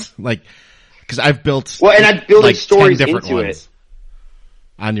like this. Like, cause I've built, and I'm building like stories 10 different into ones it.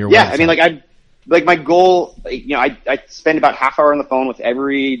 On your website. I mean, my goal, I spend about half hour on the phone with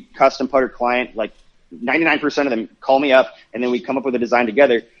every custom putter client. Like 99% of them call me up and then we come up with a design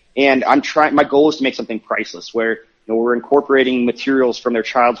together. And my goal is to make something priceless where, we're incorporating materials from their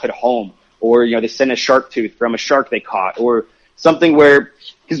childhood home or, they send a shark tooth from a shark they caught or something where,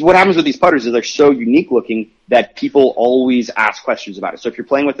 because what happens with these putters is they're so unique looking that people always ask questions about it. So if you're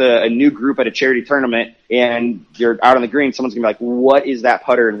playing with a new group at a charity tournament and you're out on the green, someone's gonna be like, what is that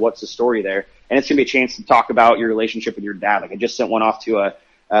putter and what's the story there? And it's gonna be a chance to talk about your relationship with your dad. Like I just sent one off to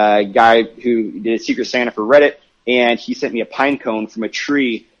a guy who did a Secret Santa for Reddit, and he sent me a pine cone from a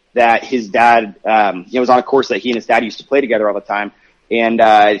tree that his dad, was on a course that he and his dad used to play together all the time. And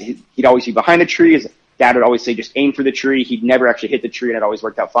he'd always be behind the tree. His dad would always say, just aim for the tree. He'd never actually hit the tree, and it always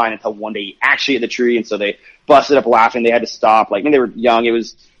worked out fine until one day he actually hit the tree. And so they busted up laughing. They had to stop. Like, I mean, they were young. It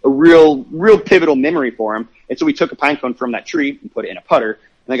was a real pivotal memory for him. And so we took a pine cone from that tree and put it in a putter.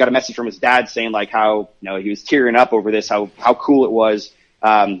 And I got a message from his dad saying like how, he was tearing up over this, how cool it was,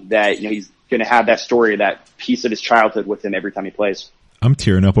 that, he's going to have that story, that piece of his childhood with him every time he plays. I'm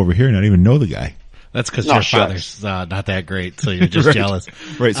tearing up over here and I don't even know the guy. That's because your father's not that great, so you're just jealous.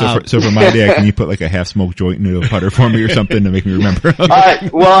 Right. So for my dad, can you put like a half smoked joint into a putter for me or something to make me remember?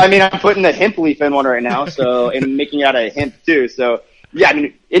 Well, I mean, I'm putting a hemp leaf in one right now, and making it out of hemp too. So yeah, I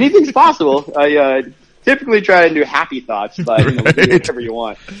mean, anything's possible. I typically try to do happy thoughts, but do whatever you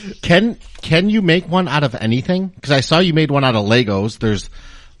want. Can you make one out of anything? Because I saw you made one out of Legos. There's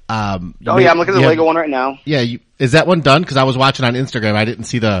I'm looking at the Lego one right now. Yeah, is that one done? Because I was watching on Instagram. I didn't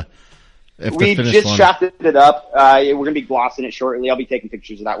see we just shafted it up. We're going to be glossing it shortly. I'll be taking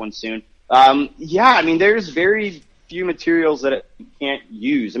pictures of that one soon. I mean, there's very few materials that you can't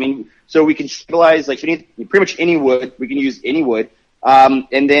use. I mean, so we can stabilize, like, pretty much any wood. We can use any wood.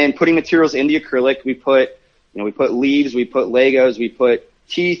 And then putting materials in the acrylic, we put leaves, we put Legos, we put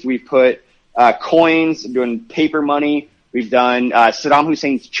teeth, we put coins, doing paper money. We've done Saddam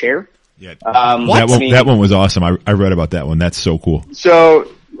Hussein's chair. Yeah, that one was awesome. I read about that one. That's so cool.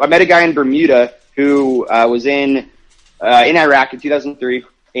 So I met a guy in Bermuda who was in Iraq in 2003,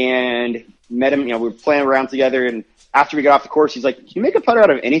 and met him. We were playing around together, and after we got off the course, he's like, "Can you make a putter out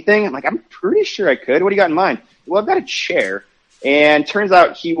of anything?" I'm like, "I'm pretty sure I could. What do you got in mind?" Well, I've got a chair. And turns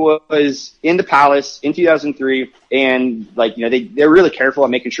out he was in the palace in 2003, and they're really careful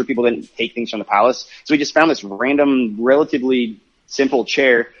at making sure people didn't take things from the palace. So we just found this random, relatively simple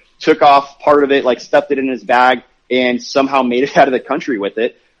chair, took off part of it, stuffed it in his bag, and somehow made it out of the country with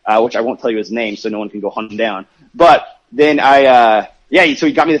it, which I won't tell you his name so no one can go hunt him down. But then so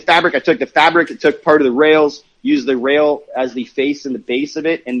he got me the fabric. I took the fabric, took part of the rails, used the rail as the face and the base of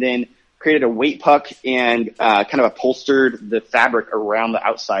it, and then created a weight puck and kind of upholstered the fabric around the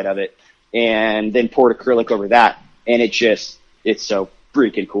outside of it, and then poured acrylic over that. And it's so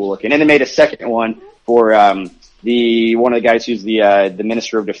freaking cool looking. And then made a second one for one of the guys who's the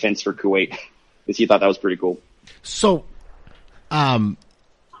Minister of Defense for Kuwait, because he thought that was pretty cool. So, do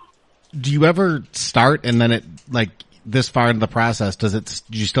you ever start and then it this far into the process? Do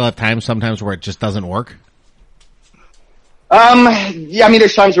you still have times sometimes where it just doesn't work? I mean,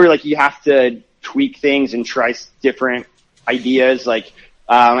 there's times where you have to tweak things and try different ideas.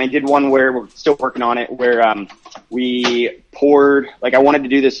 I did one where we're still working on it, where we poured, I wanted to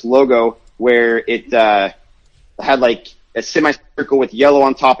do this logo where it had a semicircle with yellow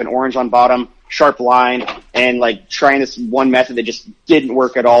on top and orange on bottom, sharp line, and trying this one method that just didn't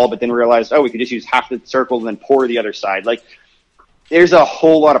work at all, but then realized, we could just use half the circle and then pour the other side. There's a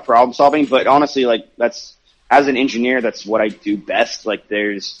whole lot of problem solving, but honestly, that's, as an engineer, that's what I do best.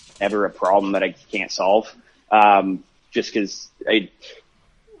 There's never a problem that I can't solve. Just cause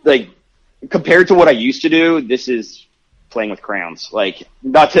compared to what I used to do, this is playing with crayons. This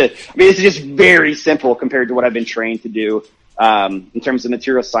is just very simple compared to what I've been trained to do, in terms of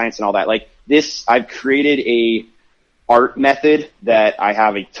material science and all that. I've created a art method that I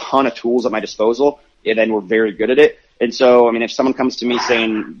have a ton of tools at my disposal, and then we're very good at it. And so, I mean, if someone comes to me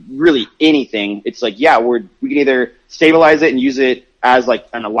saying really anything, it's we can either stabilize it and use it as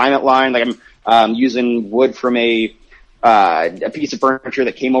an alignment line. using wood from a piece of furniture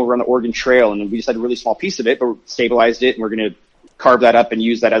that came over on the Oregon Trail, and we just had a really small piece of it, but we stabilized it, and we're going to carve that up and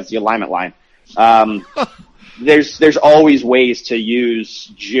use that as the alignment line. There's always ways to use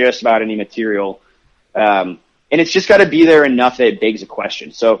just about any material. And it's just got to be there enough that it begs a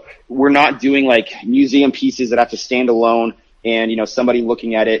question. So we're not doing like museum pieces that have to stand alone, and, somebody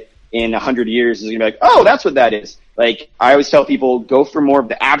looking at it in 100 years is going to be like, oh, that's what that is. Like, I always tell people, go for more of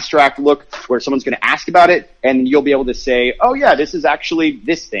the abstract look where someone's going to ask about it, and you'll be able to say, oh yeah, this is actually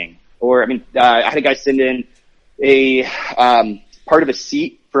this thing. Or, I had a guy send in a part of a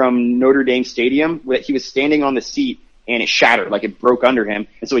seat from Notre Dame Stadium that he was standing on the seat and it shattered, like it broke under him.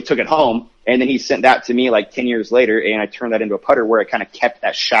 And so he took it home, and then he sent that to me like 10 years later, and I turned that into a putter where it kind of kept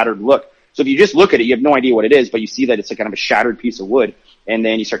that shattered look. So if you just look at it, you have no idea what it is, but you see that it's like kind of a shattered piece of wood. And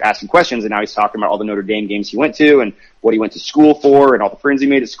then you start asking questions, and now he's talking about all the Notre Dame games he went to and what he went to school for and all the friends he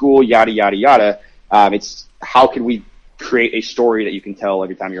made at school, yada, yada, yada. It's how can we create a story that you can tell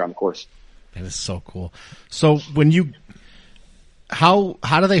every time you're on the course. That is so cool. So when how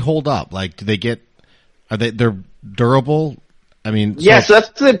do they hold up? Like, they're durable? So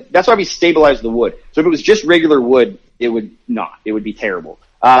that's why we stabilize the wood. So if it was just regular wood, it would be terrible.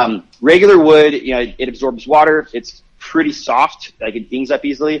 Regular wood, it absorbs water. It's pretty soft, like it dings up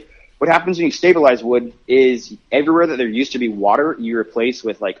easily. What happens when you stabilize wood is everywhere that there used to be water, you replace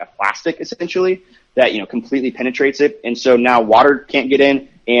with like a plastic essentially that, completely penetrates it. And so now water can't get in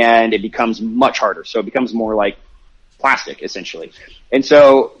and it becomes much harder. So it becomes more like plastic essentially. And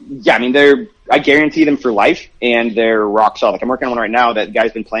so, I guarantee them for life, and they're rock solid. Like I'm working on one right now that the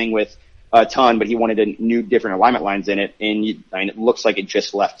guy's been playing with a ton, but he wanted different alignment lines in it. And it looks like it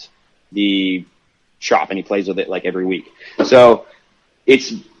just left the shop, and he plays with it like every week. So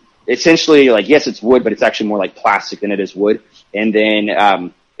it's essentially like, yes, it's wood, but it's actually more like plastic than it is wood. And then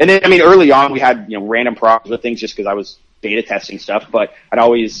early on we had, random problems with things just because I was beta testing stuff, but I'd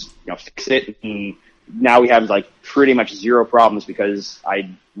always, fix it. And now we have like pretty much zero problems because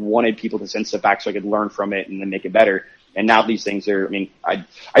I wanted people to send stuff back so I could learn from it and then make it better. And now these things are, I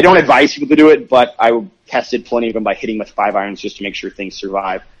don't advise people to do it, but I tested plenty of them by hitting with 5 irons just to make sure things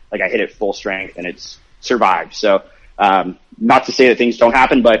survive. Like I hit it full strength and it's survived. So, not to say that things don't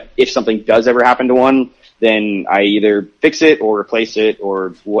happen, but if something does ever happen to one, then I either fix it or replace it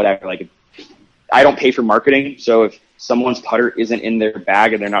or whatever. Like I don't pay for marketing. So if someone's putter isn't in their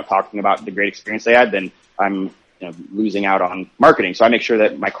bag and they're not talking about the great experience they had, then I'm losing out on marketing. So I make sure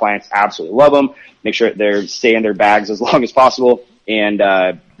that my clients absolutely love them, make sure that they stay in their bags as long as possible, and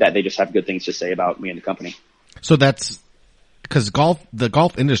that they just have good things to say about me and the company. So that's because the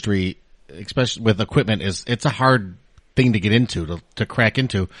golf industry, especially with equipment, it's a hard thing to get into, to crack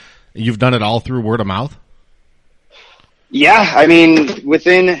into. You've done it all through word of mouth? Yeah,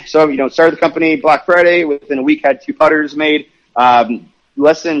 started the company Black Friday. Within a week, had 2 putters made.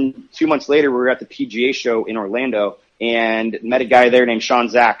 Less than 2 months later, we were at the PGA show in Orlando and met a guy there named Sean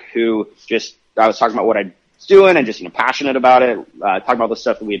Zach, who I was talking about what I was doing and just, passionate about it, talking about the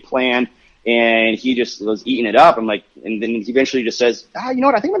stuff that we had planned. And he just was eating it up. I'm like, and then he eventually just says, you know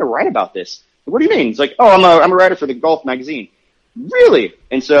what? I think I'm going to write about this. What do you mean? He's like, oh, I'm a writer for the golf magazine. Really?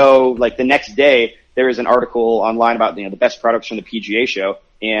 And so like the next day, there was an article online about, the best products from the PGA show,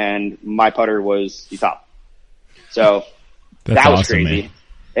 and my putter was the top. So that was awesome, crazy. Man.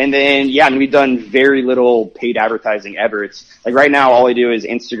 And then, we've done very little paid advertising ever. It's like right now, all I do is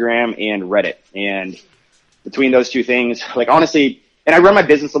Instagram and Reddit. And between those two things, like honestly, and I run my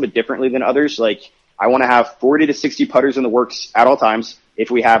business a little bit differently than others. Like I want to have 40 to 60 putters in the works at all times.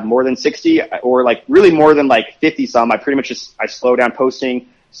 If we have more than 60 or like really more than like 50 some, I pretty much I slow down posting,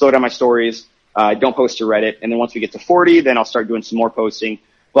 slow down my stories. Don't post to Reddit. And then once we get to 40, then I'll start doing some more posting.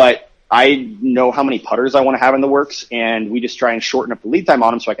 But I know how many putters I want to have in the works, and we just try and shorten up the lead time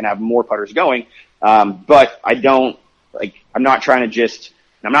on them so I can have more putters going. But I'm not trying to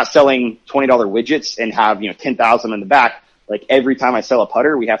I'm not selling $20 widgets and have, 10,000 in the back. Like every time I sell a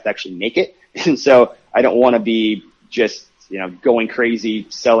putter, we have to actually make it. And so I don't want to be just, going crazy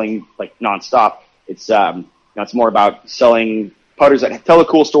selling like nonstop. It's more about selling putters that tell a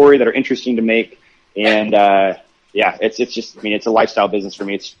cool story, that are interesting to make. And, it's a lifestyle business for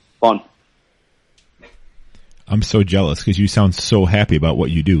me. It's fun. I'm so jealous because you sound so happy about what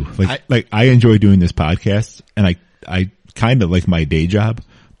you do. I enjoy doing this podcast, and I kind of like my day job,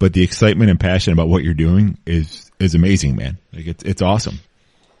 but the excitement and passion about what you're doing is amazing, man. Like it's awesome.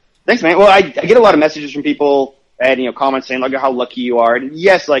 Thanks, man. Well, I get a lot of messages from people and, comments saying, look at how lucky you are. And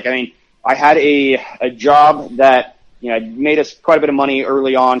yes, I had a job that I made us quite a bit of money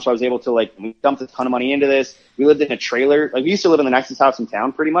early on, so I was able to we dumped a ton of money into this. We lived in a trailer. Like, we used to live in the nicest house in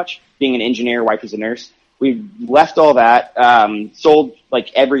town, pretty much. Being an engineer, wife was a nurse. We left all that, sold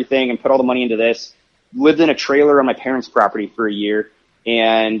everything, and put all the money into this. Lived in a trailer on my parents' property for a year,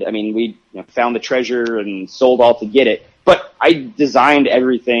 and we found the treasure and sold all to get it. But I designed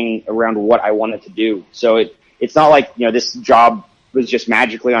everything around what I wanted to do. So it's not like this job was just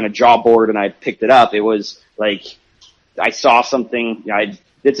magically on a job board and I picked it up. It was like, I saw something, I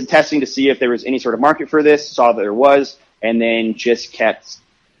did some testing to see if there was any sort of market for this, saw that there was, and then just kept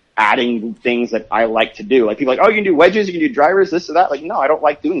adding things that I like to do. Like, people are like, oh, you can do wedges, you can do drivers, this or that. Like, no, I don't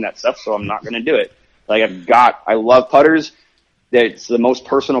like doing that stuff, so I'm not going to do it. Like, I love putters. It's the most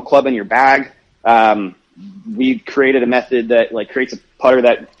personal club in your bag. We created a method that creates a putter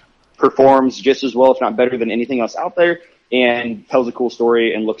that performs just as well, if not better, than anything else out there, and tells a cool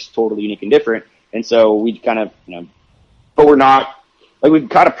story and looks totally unique and different. And so we kind of, but we're not, we've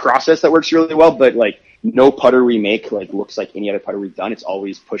got a process that works really well, but no putter we make looks like any other putter we've done. It's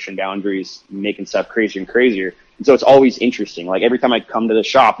always pushing boundaries, making stuff crazier and crazier. And so it's always interesting. Every time I come to the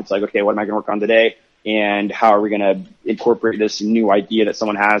shop, it's okay, what am I going to work on today? And how are we going to incorporate this new idea that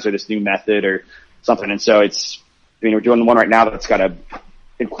someone has, or this new method or something? And so we're doing the one right now that's got to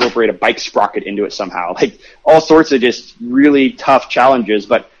incorporate a bike sprocket into it somehow. All sorts of just really tough challenges,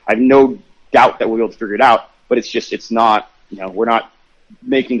 but I have no doubt that we'll be able to figure it out. But it's not, we're not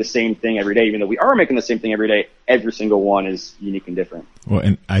making the same thing every day, even though we are making the same thing every day. Every single one is unique and different. Well,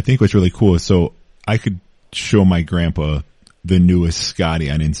 and I think what's really cool is, so I could show my grandpa the newest Scotty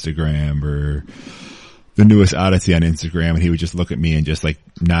on Instagram or the newest Odyssey on Instagram, and he would just look at me and just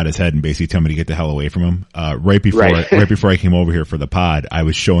nod his head and basically tell me to get the hell away from him. Right before I came over here for the pod, I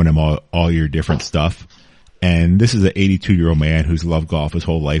was showing him all your different stuff. And this is an 82-year-old man who's loved golf his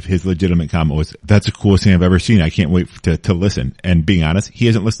whole life. His legitimate comment was, "That's the coolest thing I've ever seen. I can't wait to listen." And being honest, he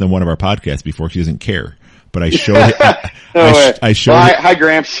hasn't listened to one of our podcasts before because he doesn't care. But I showed I showed hi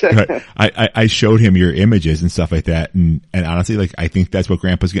Gramps. Right. I showed him your images and stuff like that, and honestly, I think that's what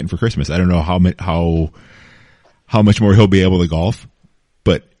Grandpa's getting for Christmas. I don't know how much more he'll be able to golf,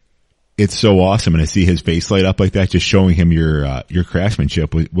 but it's so awesome, and to see his face light up like that, just showing him your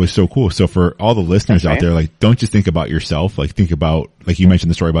craftsmanship was so cool. So for all the listeners out there, don't just think about yourself. Think about, you mentioned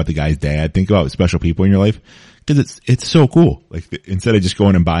the story about the guy's dad. Think about special people in your life, because it's so cool. Instead of just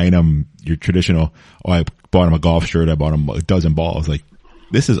going and buying them your traditional, I bought him a golf shirt, I bought him a dozen balls.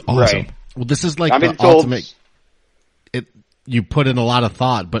 This is awesome. Right. Well, this is the ultimate. You put in a lot of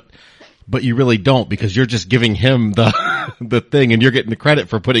thought, but you really don't, because you're just giving him the thing, and you're getting the credit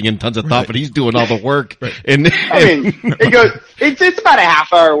for putting in tons of thought, but he's doing all the work. Right. And it's about a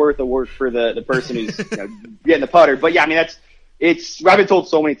half hour worth of work for the person who's getting the putter. But yeah, I've been told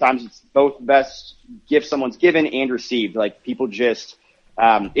so many times, it's both the best gift someone's given and received. People just,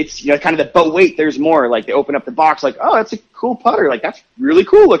 it's kind of the, but wait, there's more. They open up the box, oh, that's a cool putter. That's really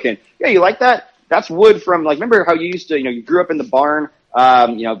cool looking. Yeah, you like that? That's wood from, remember how you used to, you grew up in the barn,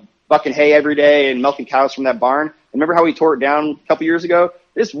 bucking hay every day and milking cows from that barn. Remember how we tore it down a couple years ago?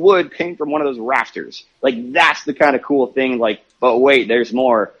 This wood came from one of those rafters. That's the kind of cool thing. But wait, there's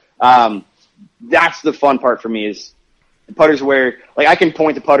more. That's the fun part for me, is the putters where, I can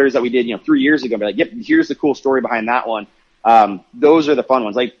point to putters that we did, 3 years ago, and be yep, here's the cool story behind that one. Those are the fun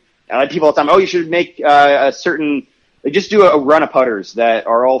ones. I like people all the time, oh, you should make a certain, just do a run of putters that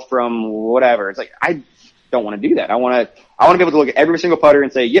are all from whatever. It's I don't want to do that. I want to be able to look at every single putter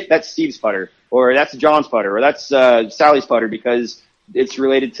and say, yep, that's Steve's putter, or that's John's putter, or that's Sally's putter, because it's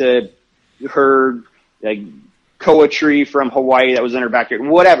related to her koa tree from Hawaii that was in her backyard,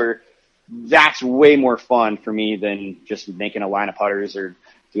 whatever. That's way more fun for me than just making a line of putters or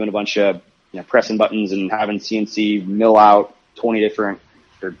doing a bunch of pressing buttons and having CNC mill out 20 different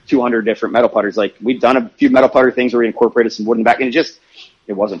or 200 different metal putters. We've done a few metal putter things where we incorporated some wood in the back, and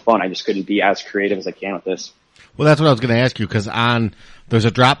it wasn't fun. I just couldn't be as creative as I can with this. Well, that's what I was going to ask you, because there's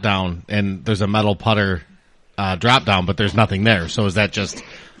a drop down and there's a metal putter drop down, but there's nothing there. So is that just,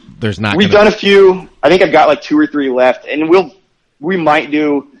 there's not? We've done a few. I think I've got 2 or 3 left, and we might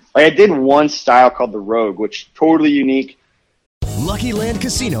do. I did one style called the Rogue, which totally unique. Lucky Land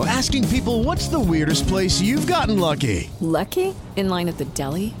Casino, asking people, what's the weirdest place you've gotten lucky? Lucky? In line at the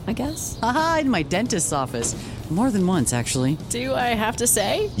deli, I guess? Aha, in my dentist's office. More than once, actually. Do I have to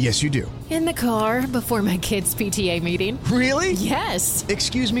say? Yes, you do. In the car before my kids' PTA meeting. Really? Yes.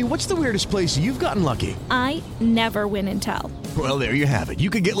 Excuse me, what's the weirdest place you've gotten lucky? I never win and tell. Well, there you have it. You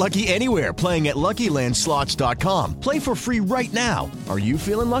can get lucky anywhere, playing at LuckyLandSlots.com. Play for free right now. Are you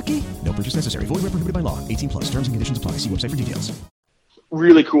feeling lucky? No purchase necessary. Void where prohibited by law. 18+. Terms and conditions apply. See website for details.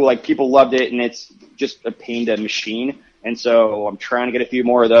 really cool. Like people loved it, and it's just a pain to machine. And so I'm trying to get a few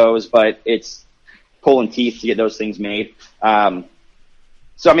more of those, but it's pulling teeth to get those things made.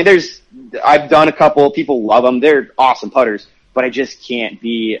 So I mean, I've done a couple. People love them. They're awesome putters, but I just can't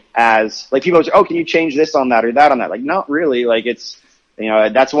be as like people say, oh, can you change this on that or that on that? Like, not really. Like it's,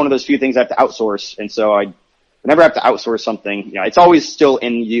 that's one of those few things I have to outsource. And so I whenever I have to outsource something, it's always still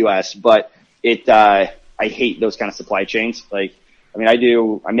in the U.S., but I hate those kind of supply chains. Like, I mean,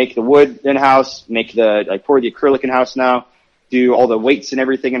 I make the wood in-house, pour the acrylic in-house now, do all the weights and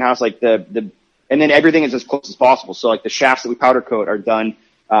everything in-house, like and then everything is as close as possible. So like the shafts that we powder coat are done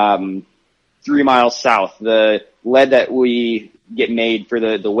 3 miles south. The lead that we get made for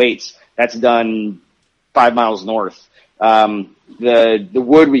the weights, that's done 5 miles north. The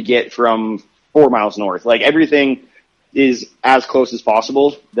wood we get from 4 miles north. Like everything is as close as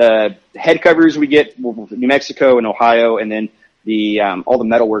possible. The head covers we get from New Mexico and Ohio, and then all the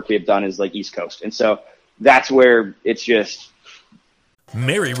metal work we have done is like East Coast. And so that's where it's just.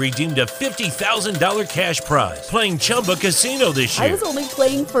 Mary redeemed a $50,000 cash prize playing Chumba Casino this year. I was only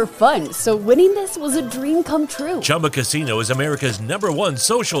playing for fun, so winning this was a dream come true. Chumba Casino is America's #1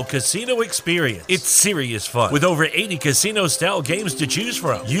 social casino experience. It's serious fun. With over 80 casino-style games to choose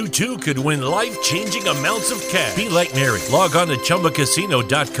from, you too could win life-changing amounts of cash. Be like Mary. Log on to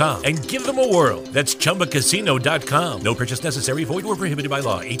ChumbaCasino.com and give them a whirl. That's ChumbaCasino.com. No purchase necessary. Void where prohibited by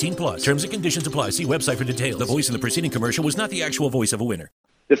law. 18+. Terms and conditions apply. See website for details. The voice in the preceding commercial was not the actual voice of a winner.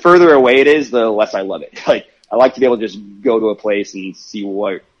 The further away it is, the less I love it. Like, I like to be able to just go to a place and see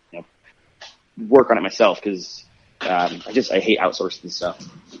what, work on it myself, because I hate outsourcing stuff.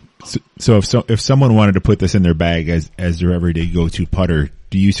 So if someone wanted to put this in their bag as their everyday go-to putter,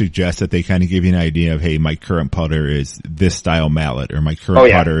 do you suggest that they kind of give you an idea of, hey, my current putter is this style mallet, or my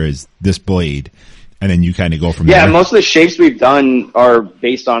current putter is this blade, and then you kind of go from there? Yeah, most of the shapes we've done are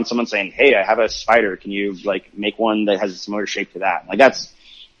based on someone saying, hey, I have a spider. Can you make one that has a similar shape to that? Like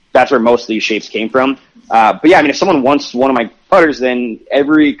that's where most of these shapes came from. But yeah, I mean, if someone wants one of my putters, then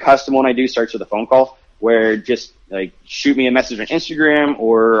every custom one I do starts with a phone call, where just shoot me a message on Instagram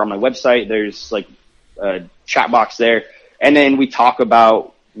or on my website. There's a chat box there. And then we talk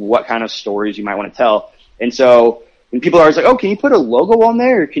about what kind of stories you might want to tell. And so when people are always like, oh, can you put a logo on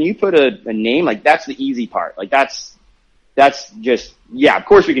there? Or can you put a name? Like, that's the easy part. Like, that's just, yeah, of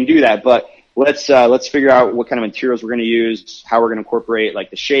course we can do that, but let's figure out what kind of materials we're going to use, how we're going to incorporate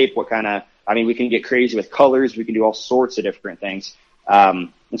the shape, we can get crazy with colors. We can do all sorts of different things.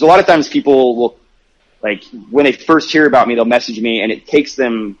 And so a lot of times people will, when they first hear about me, they'll message me, and it takes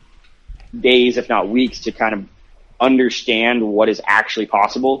them days, if not weeks, to kind of understand what is actually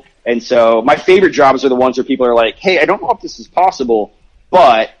possible. And so my favorite jobs are the ones where people are like, hey, I don't know if this is possible,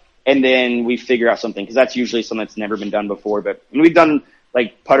 and then we figure out something, because that's usually something that's never been done before. But we've done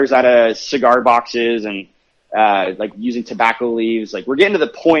putters out of cigar boxes and using tobacco leaves. We're getting to the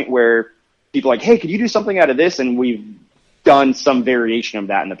point where people are like, hey, could you do something out of this? And we've done some variation of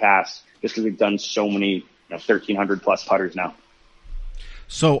that in the past, just because we've done so many 1,300 plus putters now.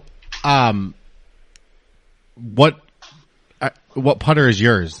 So, what putter is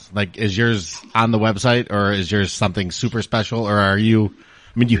yours? Is yours on the website, or is yours something super special, or are you?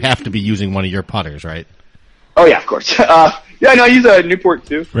 I mean, you have to be using one of your putters, right? Oh yeah, of course. Yeah, no, I use a Newport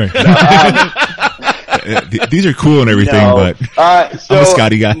too. Right. These are cool and everything, but so I'm a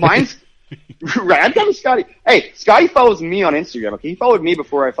Scotty guy. Mine's right. I'm kind of Scotty. Hey, Scotty follows me on Instagram. Okay, he followed me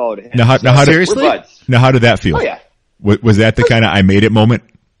before I followed him. Seriously? Now, how did that feel? Oh yeah. Was that the kind of I made it moment?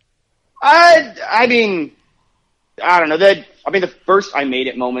 I mean, I don't know. The first I made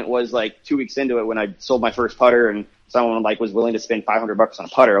it moment was 2 weeks into it, when I sold my first putter, and someone was willing to spend $500 on a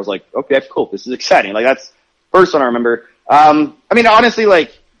putter. I was like, okay, that's cool. This is exciting. That's the first one I remember. Honestly,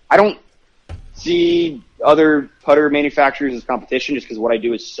 I don't see other putter manufacturers as competition, just because what I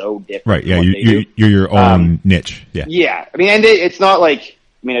do is so different. Right. Yeah. You're your own niche. Yeah. Yeah. And it's not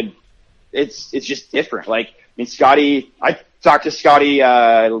it's just different. Scotty, I talked to Scotty,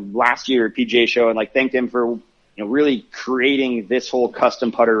 last year at PGA show, and thanked him for, really creating this whole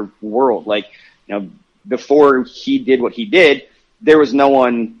custom putter world. Before he did what he did, there was no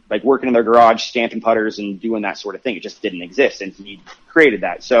one working in their garage stamping putters and doing that sort of thing. It just didn't exist, and he created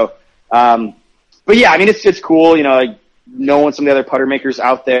that. So, but yeah, it's cool. Knowing some of the other putter makers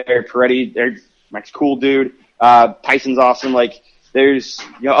out there. Peretti, Mike's cool dude. Tyson's awesome. There's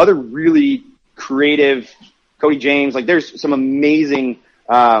other really creative, Cody James. There's some amazing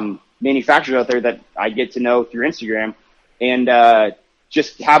manufacturers out there that I get to know through Instagram, and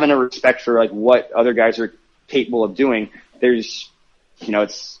just having a respect for what other guys are capable of doing. There's,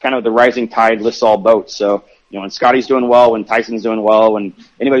 it's kind of the rising tide lifts all boats. So when Scotty's doing well, when Tyson's doing well, when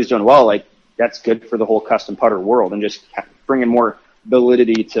anybody's doing well, like that's good for the whole custom putter world and just bringing more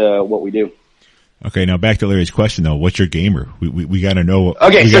validity to what we do. Okay, now back to Larry's question though. What's your gamer? We got to know.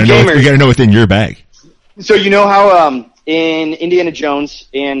 Okay, we so gamers. We got to know what's in your bag. So you know how in Indiana Jones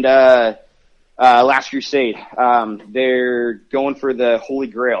and Last Crusade, they're going for the Holy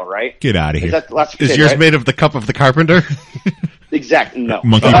Grail, right? Get out of here. Is that Last Crusade, Is yours right? made of the cup of the carpenter? Exactly. No.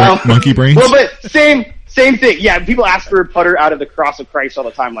 Monkey brains? Well, but same thing. Yeah, people ask for a putter out of the cross of Christ all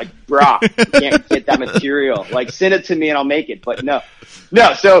the time. Like, brah, you can't get that material. Like, send it to me and I'll make it. But no.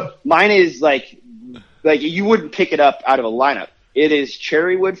 So mine is like you wouldn't pick it up out of a lineup. It is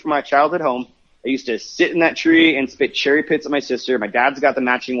cherry wood from my childhood home. I used to sit in that tree and spit cherry pits at my sister. My dad's got the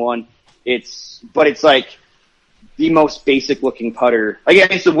matching one. It's like the most basic looking putter. Again,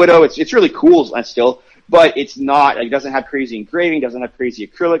 it's the Widow. It's really cool still, but it's not, it doesn't have crazy engraving, doesn't have crazy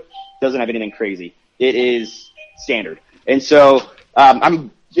acrylic, doesn't have anything crazy. It is standard. And so, I'm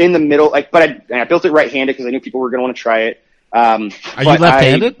in the middle, but I built it right-handed because I knew people were going to want to try it. Are you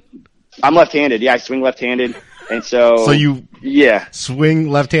left-handed? I'm left-handed. Yeah, I swing left-handed. And so you swing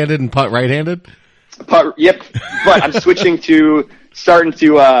left-handed and putt right-handed? Yep. But I'm starting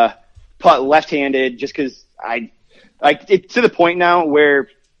to putt left-handed just because it's to the point now where,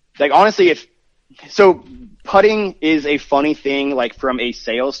 like, honestly, putting is a funny thing, like, from a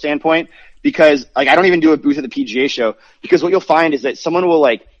sales standpoint, because, like, I don't even do a booth at the PGA show, because what you'll find is that someone will,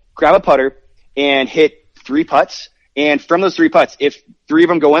 like, grab a putter and hit 3 putts, and from those 3 putts, if 3 of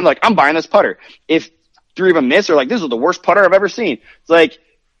them go in, like, I'm buying this putter. If 3 of them miss, they're like, this is the worst putter I've ever seen. It's like,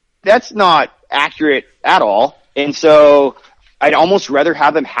 that's not accurate at all. And so I'd almost rather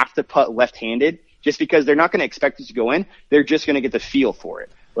have them have to putt left-handed, just because they're not going to expect it to go in. They're just going to get the feel for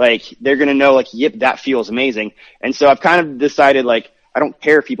it. Like, they're going to know, like, yep, that feels amazing. And so I've kind of decided, like, I don't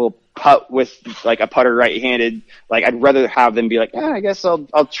care if people putt with, like, a putter right-handed. Like, I'd rather have them be like, I guess I'll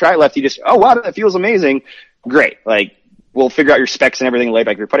try lefty. Just, oh, wow, that feels amazing. Great. Like, we'll figure out your specs and everything later.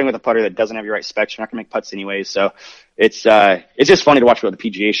 Like, if you're putting with a putter that doesn't have your right specs, you're not going to make putts anyways. So it's just funny to watch about the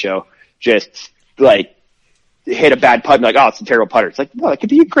PGA show. Just, like, hit a bad putt and be like, oh, it's a terrible putter. It's like, no, it could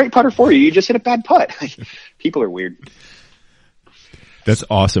be a great putter for you. You just hit a bad putt. People are weird. That's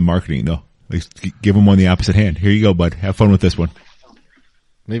awesome marketing, though. Like, give them one the opposite hand. Here you go, bud. Have fun with this one.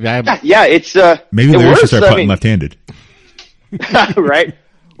 Maybe I have. Yeah, it's maybe Larry should start putting left-handed. Right.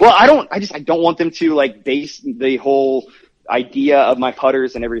 Well, I don't want them to, like, base the whole idea of my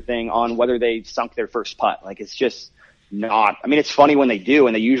putters and everything on whether they sunk their first putt. Like, it's just not. I mean, it's funny when they do,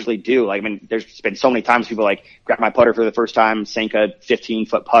 and they usually do. Like, I mean, there's been so many times people, like, grab my putter for the first time, sank a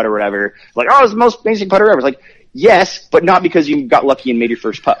 15-foot putt or whatever. Like, oh, it's the most amazing putter ever. It's like, yes, but not because you got lucky and made your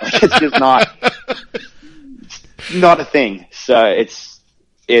first putt. Like, it's just not a thing. So it's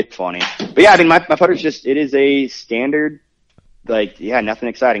funny. But yeah, I mean, my putter's just, it is a standard, like, yeah, nothing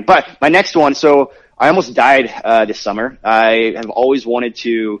exciting. But my next one, so I almost died this summer. I have always wanted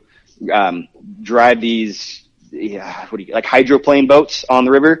to drive these like hydroplane boats on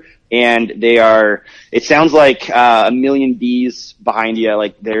the river, and it sounds like a million bees behind you.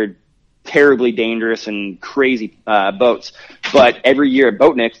 Like, they're terribly dangerous and crazy boats. But every year at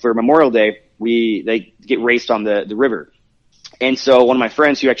Boatnik for Memorial Day, they get raced on the river. And so one of my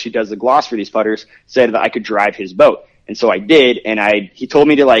friends who actually does the gloss for these putters said that I could drive his boat. And so I did, and he told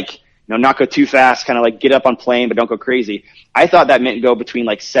me to, like, not go too fast, kind of like get up on plane, but don't go crazy. I thought that meant go between,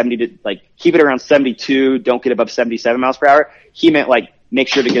 like, 70 to, like, keep it around 72, don't get above 77 miles per hour. He meant, like, make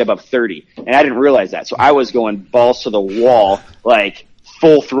sure to get above 30. And I didn't realize that. So I was going balls to the wall, like,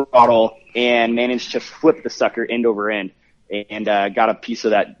 full throttle, and managed to flip the sucker end over end. And got a piece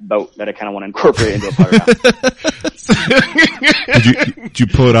of that boat that I kind of want to incorporate into a putter. Did you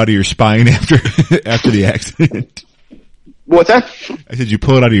pull it out of your spine after the accident? What's that? I said, you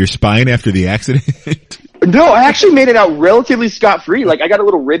pull it out of your spine after the accident? No, I actually made it out relatively scot-free. Like, I got a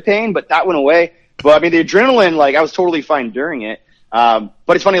little rib pain, but that went away. But I mean, the adrenaline, like, I was totally fine during it. But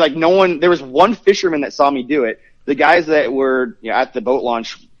it's funny, like, there was one fisherman that saw me do it. The guys that were at the boat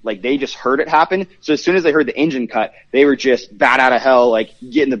launch, like, they just heard it happen. So as soon as they heard the engine cut, they were just bat out of hell, like,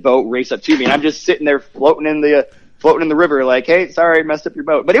 get in the boat, race up to me. And I'm just sitting there floating in the river, like, hey, sorry, I messed up your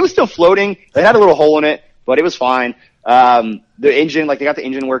boat. But it was still floating. It had a little hole in it, but it was fine. The engine, like, they got the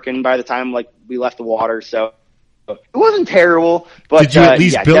engine working by the time, like, we left the water. So it wasn't terrible, but did you at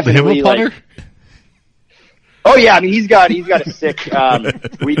least build him a putter? Like, oh yeah. I mean, he's got a sick,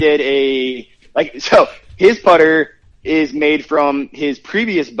 we did so his putter is made from his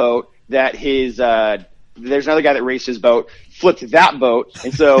previous boat that there's another guy that raced his boat, flipped that boat.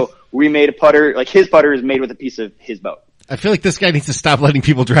 And so we made a putter, like, his putter is made with a piece of his boat. I feel like this guy needs to stop letting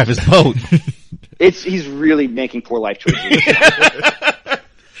people drive his boat. he's really making poor life choices.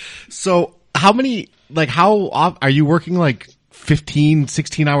 So how are you working like 15,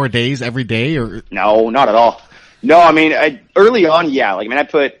 16-hour days every day or? No, not at all. No, I mean, early on, yeah. Like, I mean, I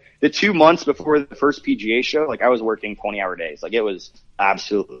put the 2 months before the first PGA show, like I was working 20-hour days. Like it was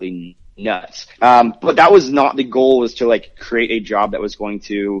absolutely nuts. But that was not the goal, was to like create a job that was going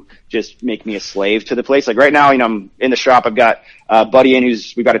to just make me a slave to the place. Like right now, I'm in the shop. I've got a buddy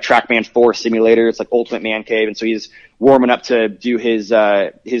we've got a TrackMan 4 simulator. It's like ultimate man cave. And so he's warming up to do his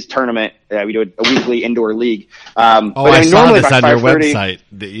tournament. We do a weekly indoor league. But I saw this on your website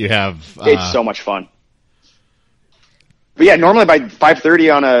that you have. It's so much fun. But yeah, normally by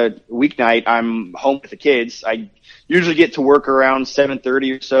 5:30 on a weeknight, I'm home with the kids. I usually get to work around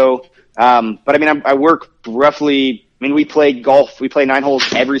 7:30 or so. But I mean, I work roughly, we play golf. We play 9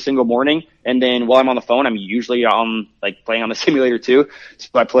 holes every single morning. And then while I'm on the phone, I'm usually playing on the simulator too. So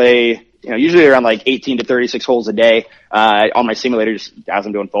I play, usually around like 18 to 36 holes a day, on my simulator, just as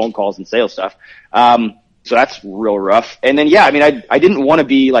I'm doing phone calls and sales stuff. So that's real rough. And then, yeah, I mean, I didn't want to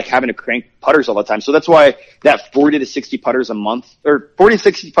be like having to crank putters all the time. So that's why that 40 to 60 putters a month, or 40 to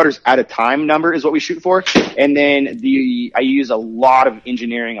 60 putters at a time number is what we shoot for. And then I use a lot of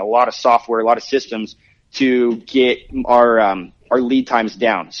engineering, a lot of software, a lot of systems to get our lead times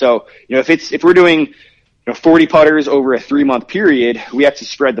down. So, if we're doing 40 putters over a 3-month period, we have to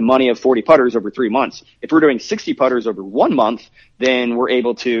spread the money of 40 putters over 3 months. If we're doing 60 putters over 1 month, then we're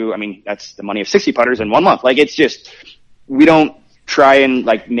able to, that's the money of 60 putters in 1 month. Like, it's just, we don't try and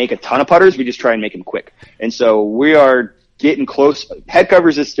like make a ton of putters. We just try and make them quick. And so we are getting close. Head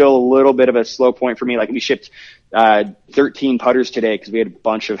covers is still a little bit of a slow point for me. Like, we shipped 13 putters today because we had a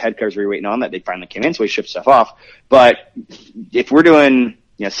bunch of head covers we were waiting on that they finally came in. So we shipped stuff off. But if we're doing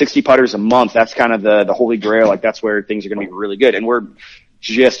 60 putters a month, that's kind of the holy grail. Like, that's where things are going to be really good. And we're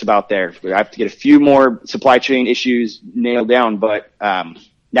just about there. I have to get a few more supply chain issues nailed down. But,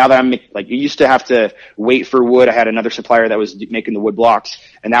 now that I'm like, you used to have to wait for wood. I had another supplier that was making the wood blocks,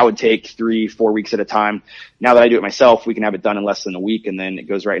 and that would take 3-4 weeks at a time. Now that I do it myself, we can have it done in less than a week, and then it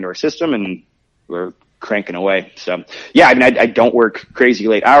goes right into our system and we're cranking away. So yeah, I don't work crazy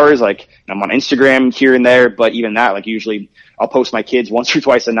late hours. Like, I'm on Instagram here and there, but even that, like, usually I'll post my kids once or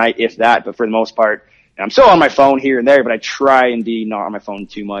twice a night, if that, but for the most part, I'm still on my phone here and there, but I try and be not on my phone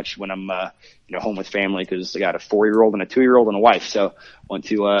too much when I'm, home with family, because I got a 4-year-old and a 2-year-old and a wife. So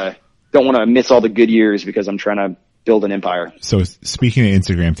don't want to miss all the good years because I'm trying to build an empire. So speaking of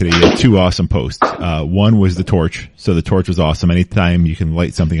Instagram today, you had 2 awesome posts. One was the torch. So the torch was awesome. Anytime you can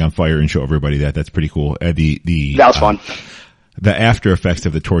light something on fire and show everybody that's pretty cool. That was fun. The after effects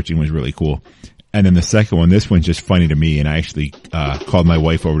of the torching was really cool. And then the second one, this one's just funny to me, and I actually called my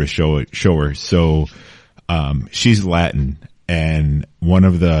wife over to show her. So she's Latin, and one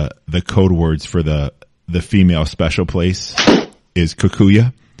of the code words for the female special place is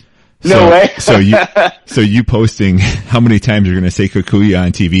cucuya. No way. so you posting how many times you're going to say cucuya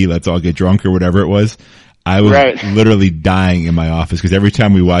on TV, let's all get drunk or whatever it was. I was literally dying in my office because every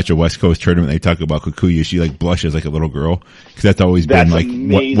time we watch a West Coast tournament, they talk about cucuya. She like blushes like a little girl because that's always been like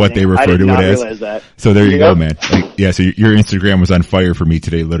what they refer to it as. That. So there you go, man. Like, yeah. So your Instagram was on fire for me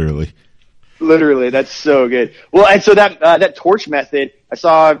today, literally. Literally, that's so good. Well, and so that torch method, I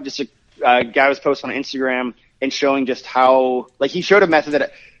saw just a guy was posting on Instagram and showing just how, like, he showed a method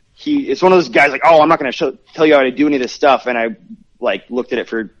that it's one of those guys like, oh, I'm not going to tell you how to do any of this stuff. And I like looked at it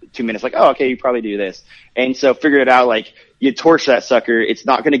for 2 minutes, like, oh, okay, you probably do this. And so figured it out, like, you torch that sucker. It's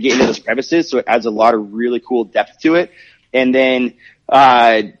not going to get into those crevices. So it adds a lot of really cool depth to it. And then,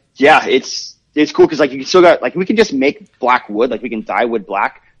 it's cool. Cause like you still got, like, we can just make black wood, like we can dye wood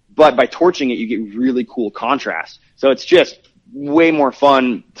black, but by torching it, you get really cool contrast. So it's just way more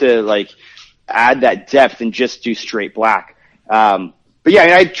fun to like add that depth than just do straight black. But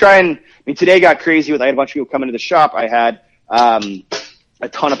yeah, today got crazy I had a bunch of people come into the shop. I had, a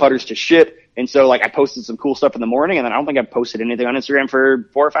ton of putters to ship. And so like I posted some cool stuff in the morning, and then I don't think I've posted anything on Instagram for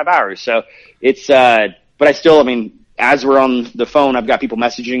 4 or 5 hours. So it's, but I still, as we're on the phone, I've got people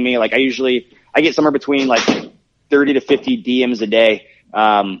messaging me. Like I get somewhere between like 30 to 50 DMs a day,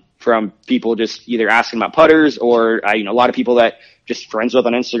 from people just either asking about putters or, a lot of people that just friends with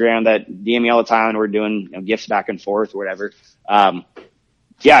on Instagram that DM me all the time, and we're doing gifts back and forth or whatever.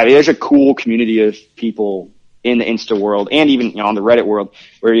 There's a cool community of people in the Insta world and even, on the Reddit world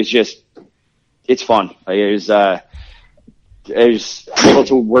where it's fun. I'm able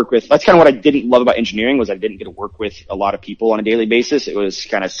to work with, that's kind of what I didn't love about engineering, was I didn't get to work with a lot of people on a daily basis. It was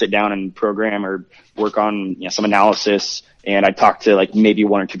kind of sit down and program or work on, some analysis. And I talk to like maybe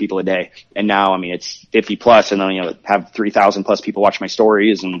 1 or 2 people a day. And now, it's 50 plus, and then, have 3,000 plus people watch my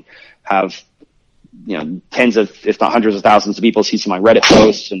stories and have tens of, if not hundreds of thousands of people see some of my Reddit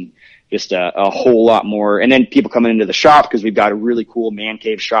posts, and just a whole lot more. And then people coming into the shop, because we've got a really cool man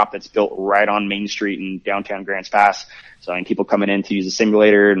cave shop that's built right on Main Street in downtown Grants Pass. So people coming in to use the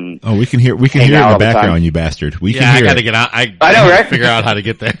simulator, and we can hear it in the background, you bastard. We can hear I gotta it. get out. I know, right? Figure out how to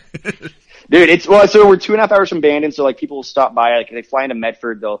get there. Dude, so we're 2.5 hours from Bandon, so like people will stop by, like if they fly into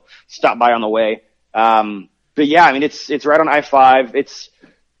Medford, they'll stop by on the way. But yeah, I mean, it's right on I-5. It's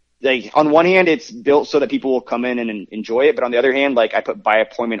like, on one hand, it's built so that people will come in and enjoy it. But on the other hand, like I put by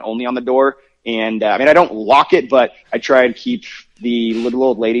appointment only on the door. And, I mean, I don't lock it, but I try and keep the little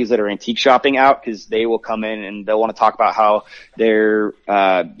old ladies that are antique shopping out, because they will come in and they'll want to talk about how their,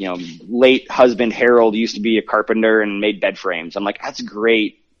 late husband Harold used to be a carpenter and made bed frames. I'm like, that's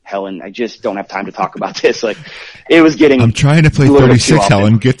great, Helen. I just don't have time to talk about this. Like, it was getting. I'm trying to play 36,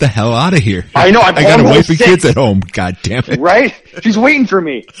 Helen. Get the hell out of here. I know. I got a wife and kids at home. God damn it. Right? She's waiting for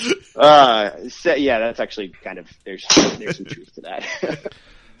me. Yeah, that's actually kind of, there's some truth to that.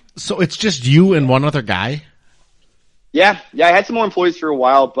 So it's just you and one other guy? Yeah. I had some more employees for a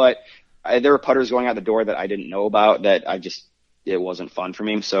while, but there were putters going out the door that I didn't know about that it wasn't fun for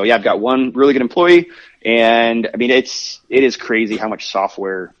me. So yeah, I've got one really good employee, and I mean, it is crazy how much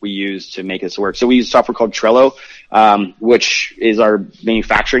software we use to make this work. So we use software called Trello, which is our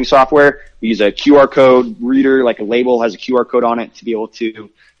manufacturing software. We use a QR code reader, like a label has a QR code on it to be able to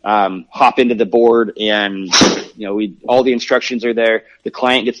hop into the board, and all the instructions are there. The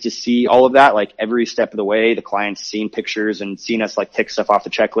client gets to see all of that, like every step of the way. The client's seeing pictures and seeing us like tick stuff off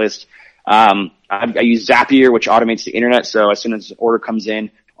the checklist. I use Zapier, which automates the internet. So as soon as the order comes in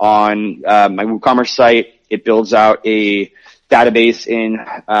on my WooCommerce site, it builds out a database in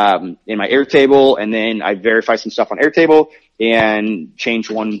my Airtable, and then I verify some stuff on Airtable and change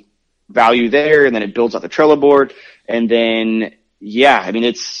one value there, and then it builds out the Trello board, and then I mean,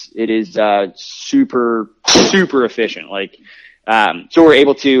 it is super efficient. Like, so we're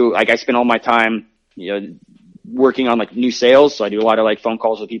able to, like, I spend all my time, working on like new sales. So I do a lot of like phone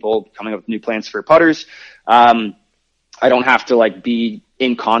calls with people coming up with new plans for putters. I don't have to like be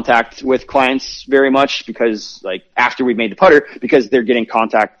in contact with clients very much, because like after we've made the putter, because they're getting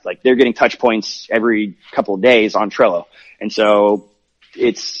they're getting touch points every couple of days on Trello. And so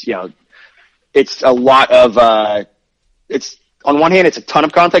it's a lot of, on one hand, it's a ton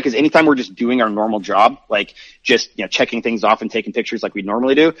of contact, because anytime we're just doing our normal job, like just, checking things off and taking pictures like we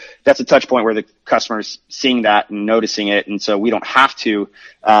normally do, that's a touch point where the customer's seeing that and noticing it. And so we don't have to,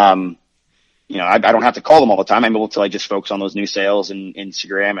 I don't have to call them all the time. I'm able to like just focus on those new sales and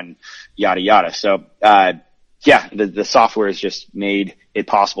Instagram and yada, yada. So, the software has just made it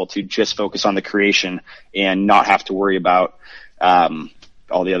possible to just focus on the creation and not have to worry about,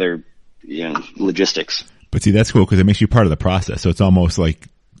 all the other, logistics. But see, that's cool, because it makes you part of the process. So it's almost like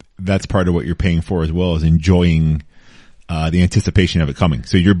that's part of what you're paying for as well, as enjoying the anticipation of it coming.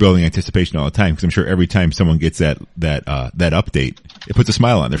 So you're building anticipation all the time, because I'm sure every time someone gets that update, it puts a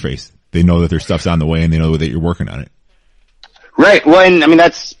smile on their face. They know that their stuff's on the way, and they know that you're working on it. Right. Well, and I mean,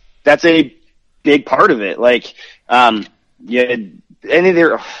 that's a big part of it. Like,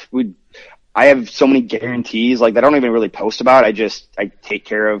 I have so many guarantees, like, that I don't even really post about. I take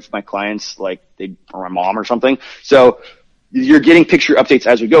care of my clients like they are my mom or something. So you're getting picture updates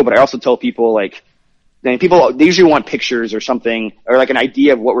as we go, but I also tell people, like, they usually want pictures or something, or like an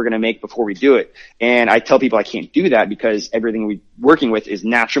idea of what we're going to make before we do it. And I tell people I can't do that, because everything we're working with is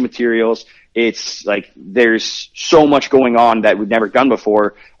natural materials. It's like, there's so much going on that we've never done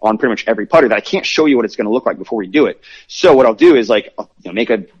before on pretty much every putter that I can't show you what it's going to look like before we do it. So what I'll do is, like, make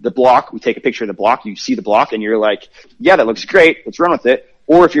the block. We take a picture of the block. You see the block and you're like, yeah, that looks great. Let's run with it.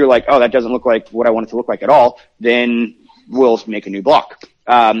 Or if you're like, oh, that doesn't look like what I want it to look like at all, then we'll make a new block.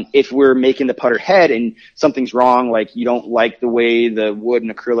 If we're making the putter head and something's wrong, like you don't like the way the wood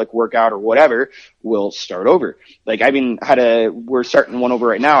and acrylic work out or whatever, we'll start over. Like, I mean, we're starting one over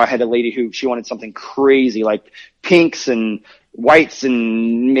right now. I had a lady who, she wanted something crazy, like pinks and whites,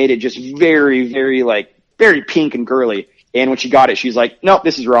 and made it just very, very, like, very pink and girly. And when she got it, she's like, nope,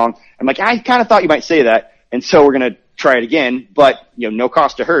 this is wrong. I'm like, I kind of thought you might say that. And so we're going to try it again, but no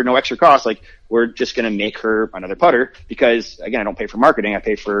cost to her, no extra cost. Like, we're just going to make her another putter, because again, I don't pay for marketing. I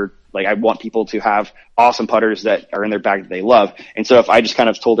pay for, like, I want people to have awesome putters that are in their bag that they love. And so if I just kind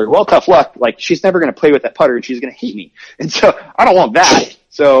of told her, well, tough luck, like, she's never going to play with that putter and she's going to hate me. And so I don't want that.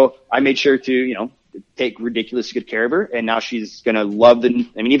 So I made sure to, take ridiculously good care of her. And now she's going to love even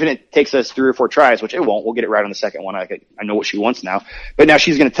if it takes us 3 or 4 tries, which it won't, we'll get it right on the second one. I know what she wants now, but now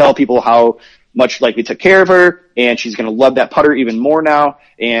she's going to tell people how much, like, we took care of her, and she's going to love that putter even more now.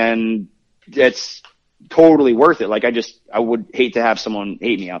 And totally worth it. Like I would hate to have someone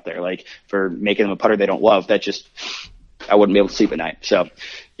hate me out there, like for making them a putter they don't love. That just, I wouldn't be able to sleep at night. So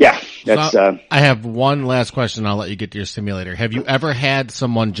yeah, that's, I have one last question. I'll let you get to your simulator. Have you ever had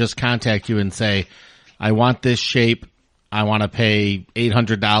someone just contact you and say, I want this shape, I want to pay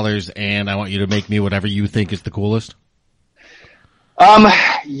 $800 and I want you to make me whatever you think is the coolest?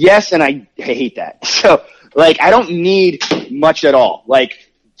 Yes. And I hate that. So like, I don't need much at all.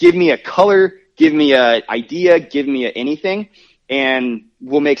 Like, give me a color, give me a idea, give me anything, and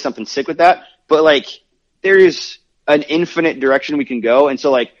we'll make something sick with that. But like, there's an infinite direction we can go. And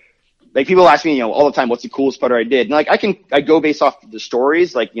so like people ask me, all the time, what's the coolest putter I did? And like, I go based off the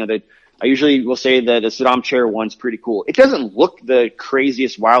stories. Like, I usually will say the Saddam chair one's pretty cool. It doesn't look the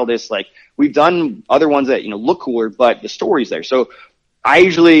craziest, wildest. Like, we've done other ones that, look cooler, but the story's there. So I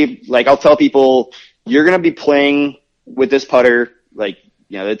usually, I'll tell people, you're going to be playing with this putter. Like,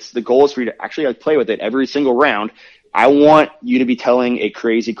 that's the goal is for you to actually play with it every single round. I want you to be telling a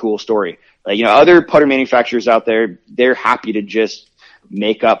crazy cool story. Like, other putter manufacturers out there, they're happy to just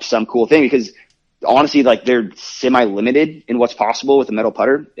make up some cool thing because honestly, like, they're semi-limited in what's possible with a metal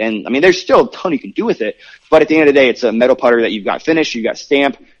putter. And I mean, there's still a ton you can do with it, but at the end of the day, it's a metal putter that you've got finish, you've got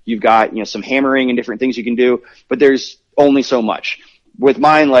stamp, you've got, some hammering and different things you can do, but there's only so much. With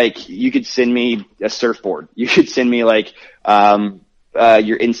mine, like, you could send me a surfboard. You could send me your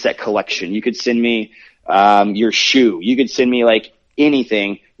insect collection. You could send me, your shoe. You could send me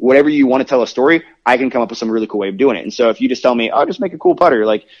anything, whatever you want to tell a story. I can come up with some really cool way of doing it. And so if you just tell me, just make a cool putter,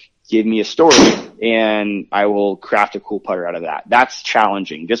 give me a story and I will craft a cool putter out of that. That's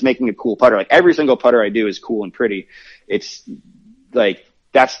challenging. Just making a cool putter. Like, every single putter I do is cool and pretty. It's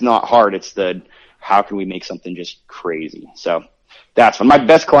that's not hard. It's how can we make something just crazy? So that's fun. My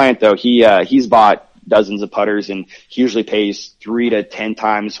best client though, he's bought dozens of putters and he usually pays 3 to 10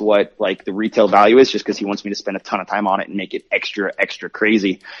 times what the retail value is just because he wants me to spend a ton of time on it and make it extra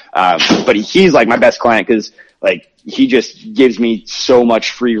crazy. But he's my best client because he just gives me so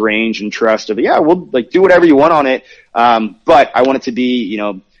much free range and trust of, we'll do whatever you want on it. But I want it to be,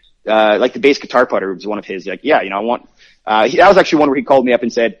 the bass guitar putter was one of his, I want, that was actually one where he called me up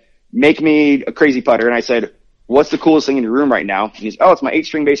and said, make me a crazy putter. And I said, what's the coolest thing in your room right now? And he's, it's my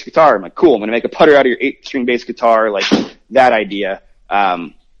 8-string bass guitar. I'm like, cool. I'm going to make a putter out of your 8-string bass guitar. That idea.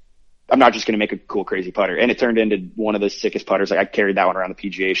 I'm not just going to make a cool, crazy putter. And it turned into one of the sickest putters. I carried that one around the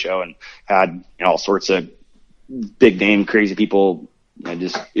PGA show and had all sorts of big name, crazy people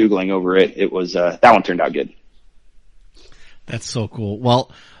just oogling over it. It was, that one turned out good. That's so cool.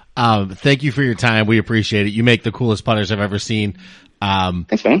 Well, thank you for your time. We appreciate it. You make the coolest putters I've ever seen.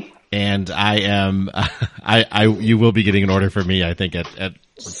 Thanks, man. And you will be getting an order from me, I think, at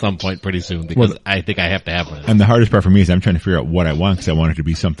some point pretty soon because I think I have to have one. And the hardest part for me is I'm trying to figure out what I want because I want it to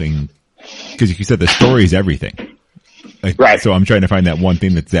be something, because you said the story is everything. Right. So I'm trying to find that one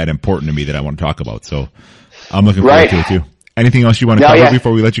thing that's that important to me that I want to talk about. So I'm looking forward to it too. Anything else you want to cover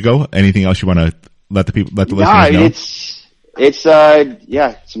before we let you go? Anything else you want to let the listeners know? It's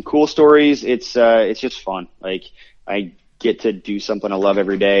some cool stories. It's just fun. I get to do something I love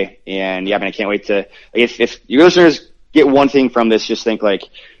every day. And I can't wait to, if your listeners get one thing from this, just think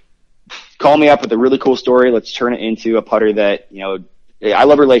call me up with a really cool story. Let's turn it into a putter that, I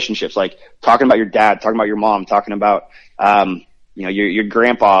love relationships, talking about your dad, talking about your mom, talking about, your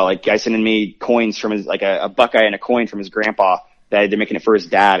grandpa, guy sending me coins from his, a Buckeye and a coin from his grandpa that they're making it for his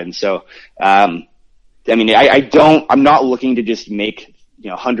dad. And so, I'm not looking to just make,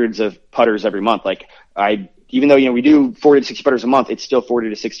 hundreds of putters every month. Even though, we do 40 to 60 putters a month, it's still 40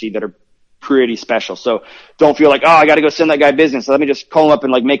 to 60 that are pretty special. So don't feel I got to go send that guy business. So let me just call him up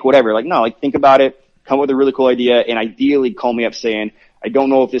and make whatever. No, think about it, come up with a really cool idea, and ideally call me up saying, I don't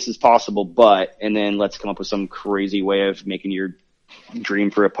know if this is possible, but, and then let's come up with some crazy way of making your dream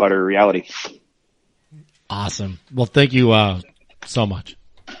for a putter a reality. Awesome. Well, thank you, so much.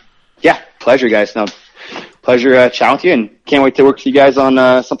 Yeah. Pleasure, guys. No, pleasure, chatting with you, and can't wait to work with you guys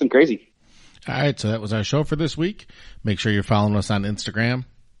on, something crazy. All right, so that was our show for this week. Make sure you're following us on Instagram,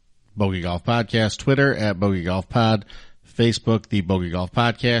 Bogey Golf Podcast, Twitter at Bogey Golf Pod, Facebook, The Bogey Golf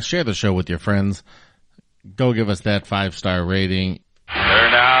Podcast. Share the show with your friends. Go give us that 5-star rating.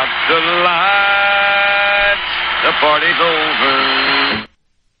 Turn out the lights. The party's over.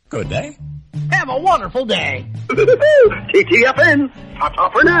 Good day. Have a wonderful day. TTFN.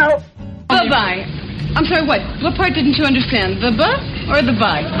 Top for now. Bye-bye. I'm sorry, what part didn't you understand? The buh or the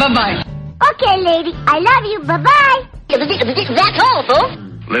bye? Bye-bye. Okay, lady. I love you. Bye-bye. That's all, folks.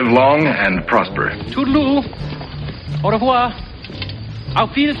 Live long and prosper. Toodaloo. Au revoir.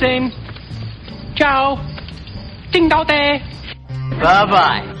 Auf Wiedersehen. Ciao. Ding dao day.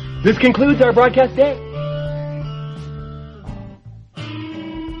 Bye-bye. This concludes our broadcast day.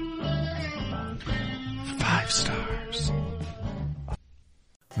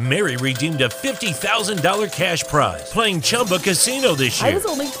 Mary redeemed a $50,000 cash prize playing Chumba Casino this year. I was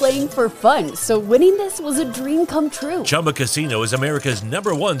only playing for fun, so winning this was a dream come true. Chumba Casino is America's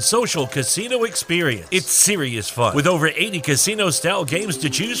 #1 social casino experience. It's serious fun. With over 80 casino-style games to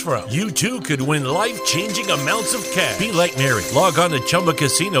choose from, you too could win life-changing amounts of cash. Be like Mary. Log on to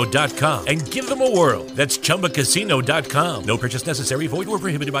ChumbaCasino.com and give them a whirl. That's ChumbaCasino.com. No purchase necessary. Void where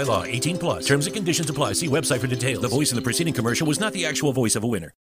prohibited by law. 18+. Terms and conditions apply. See website for details. The voice in the preceding commercial was not the actual voice of a winner.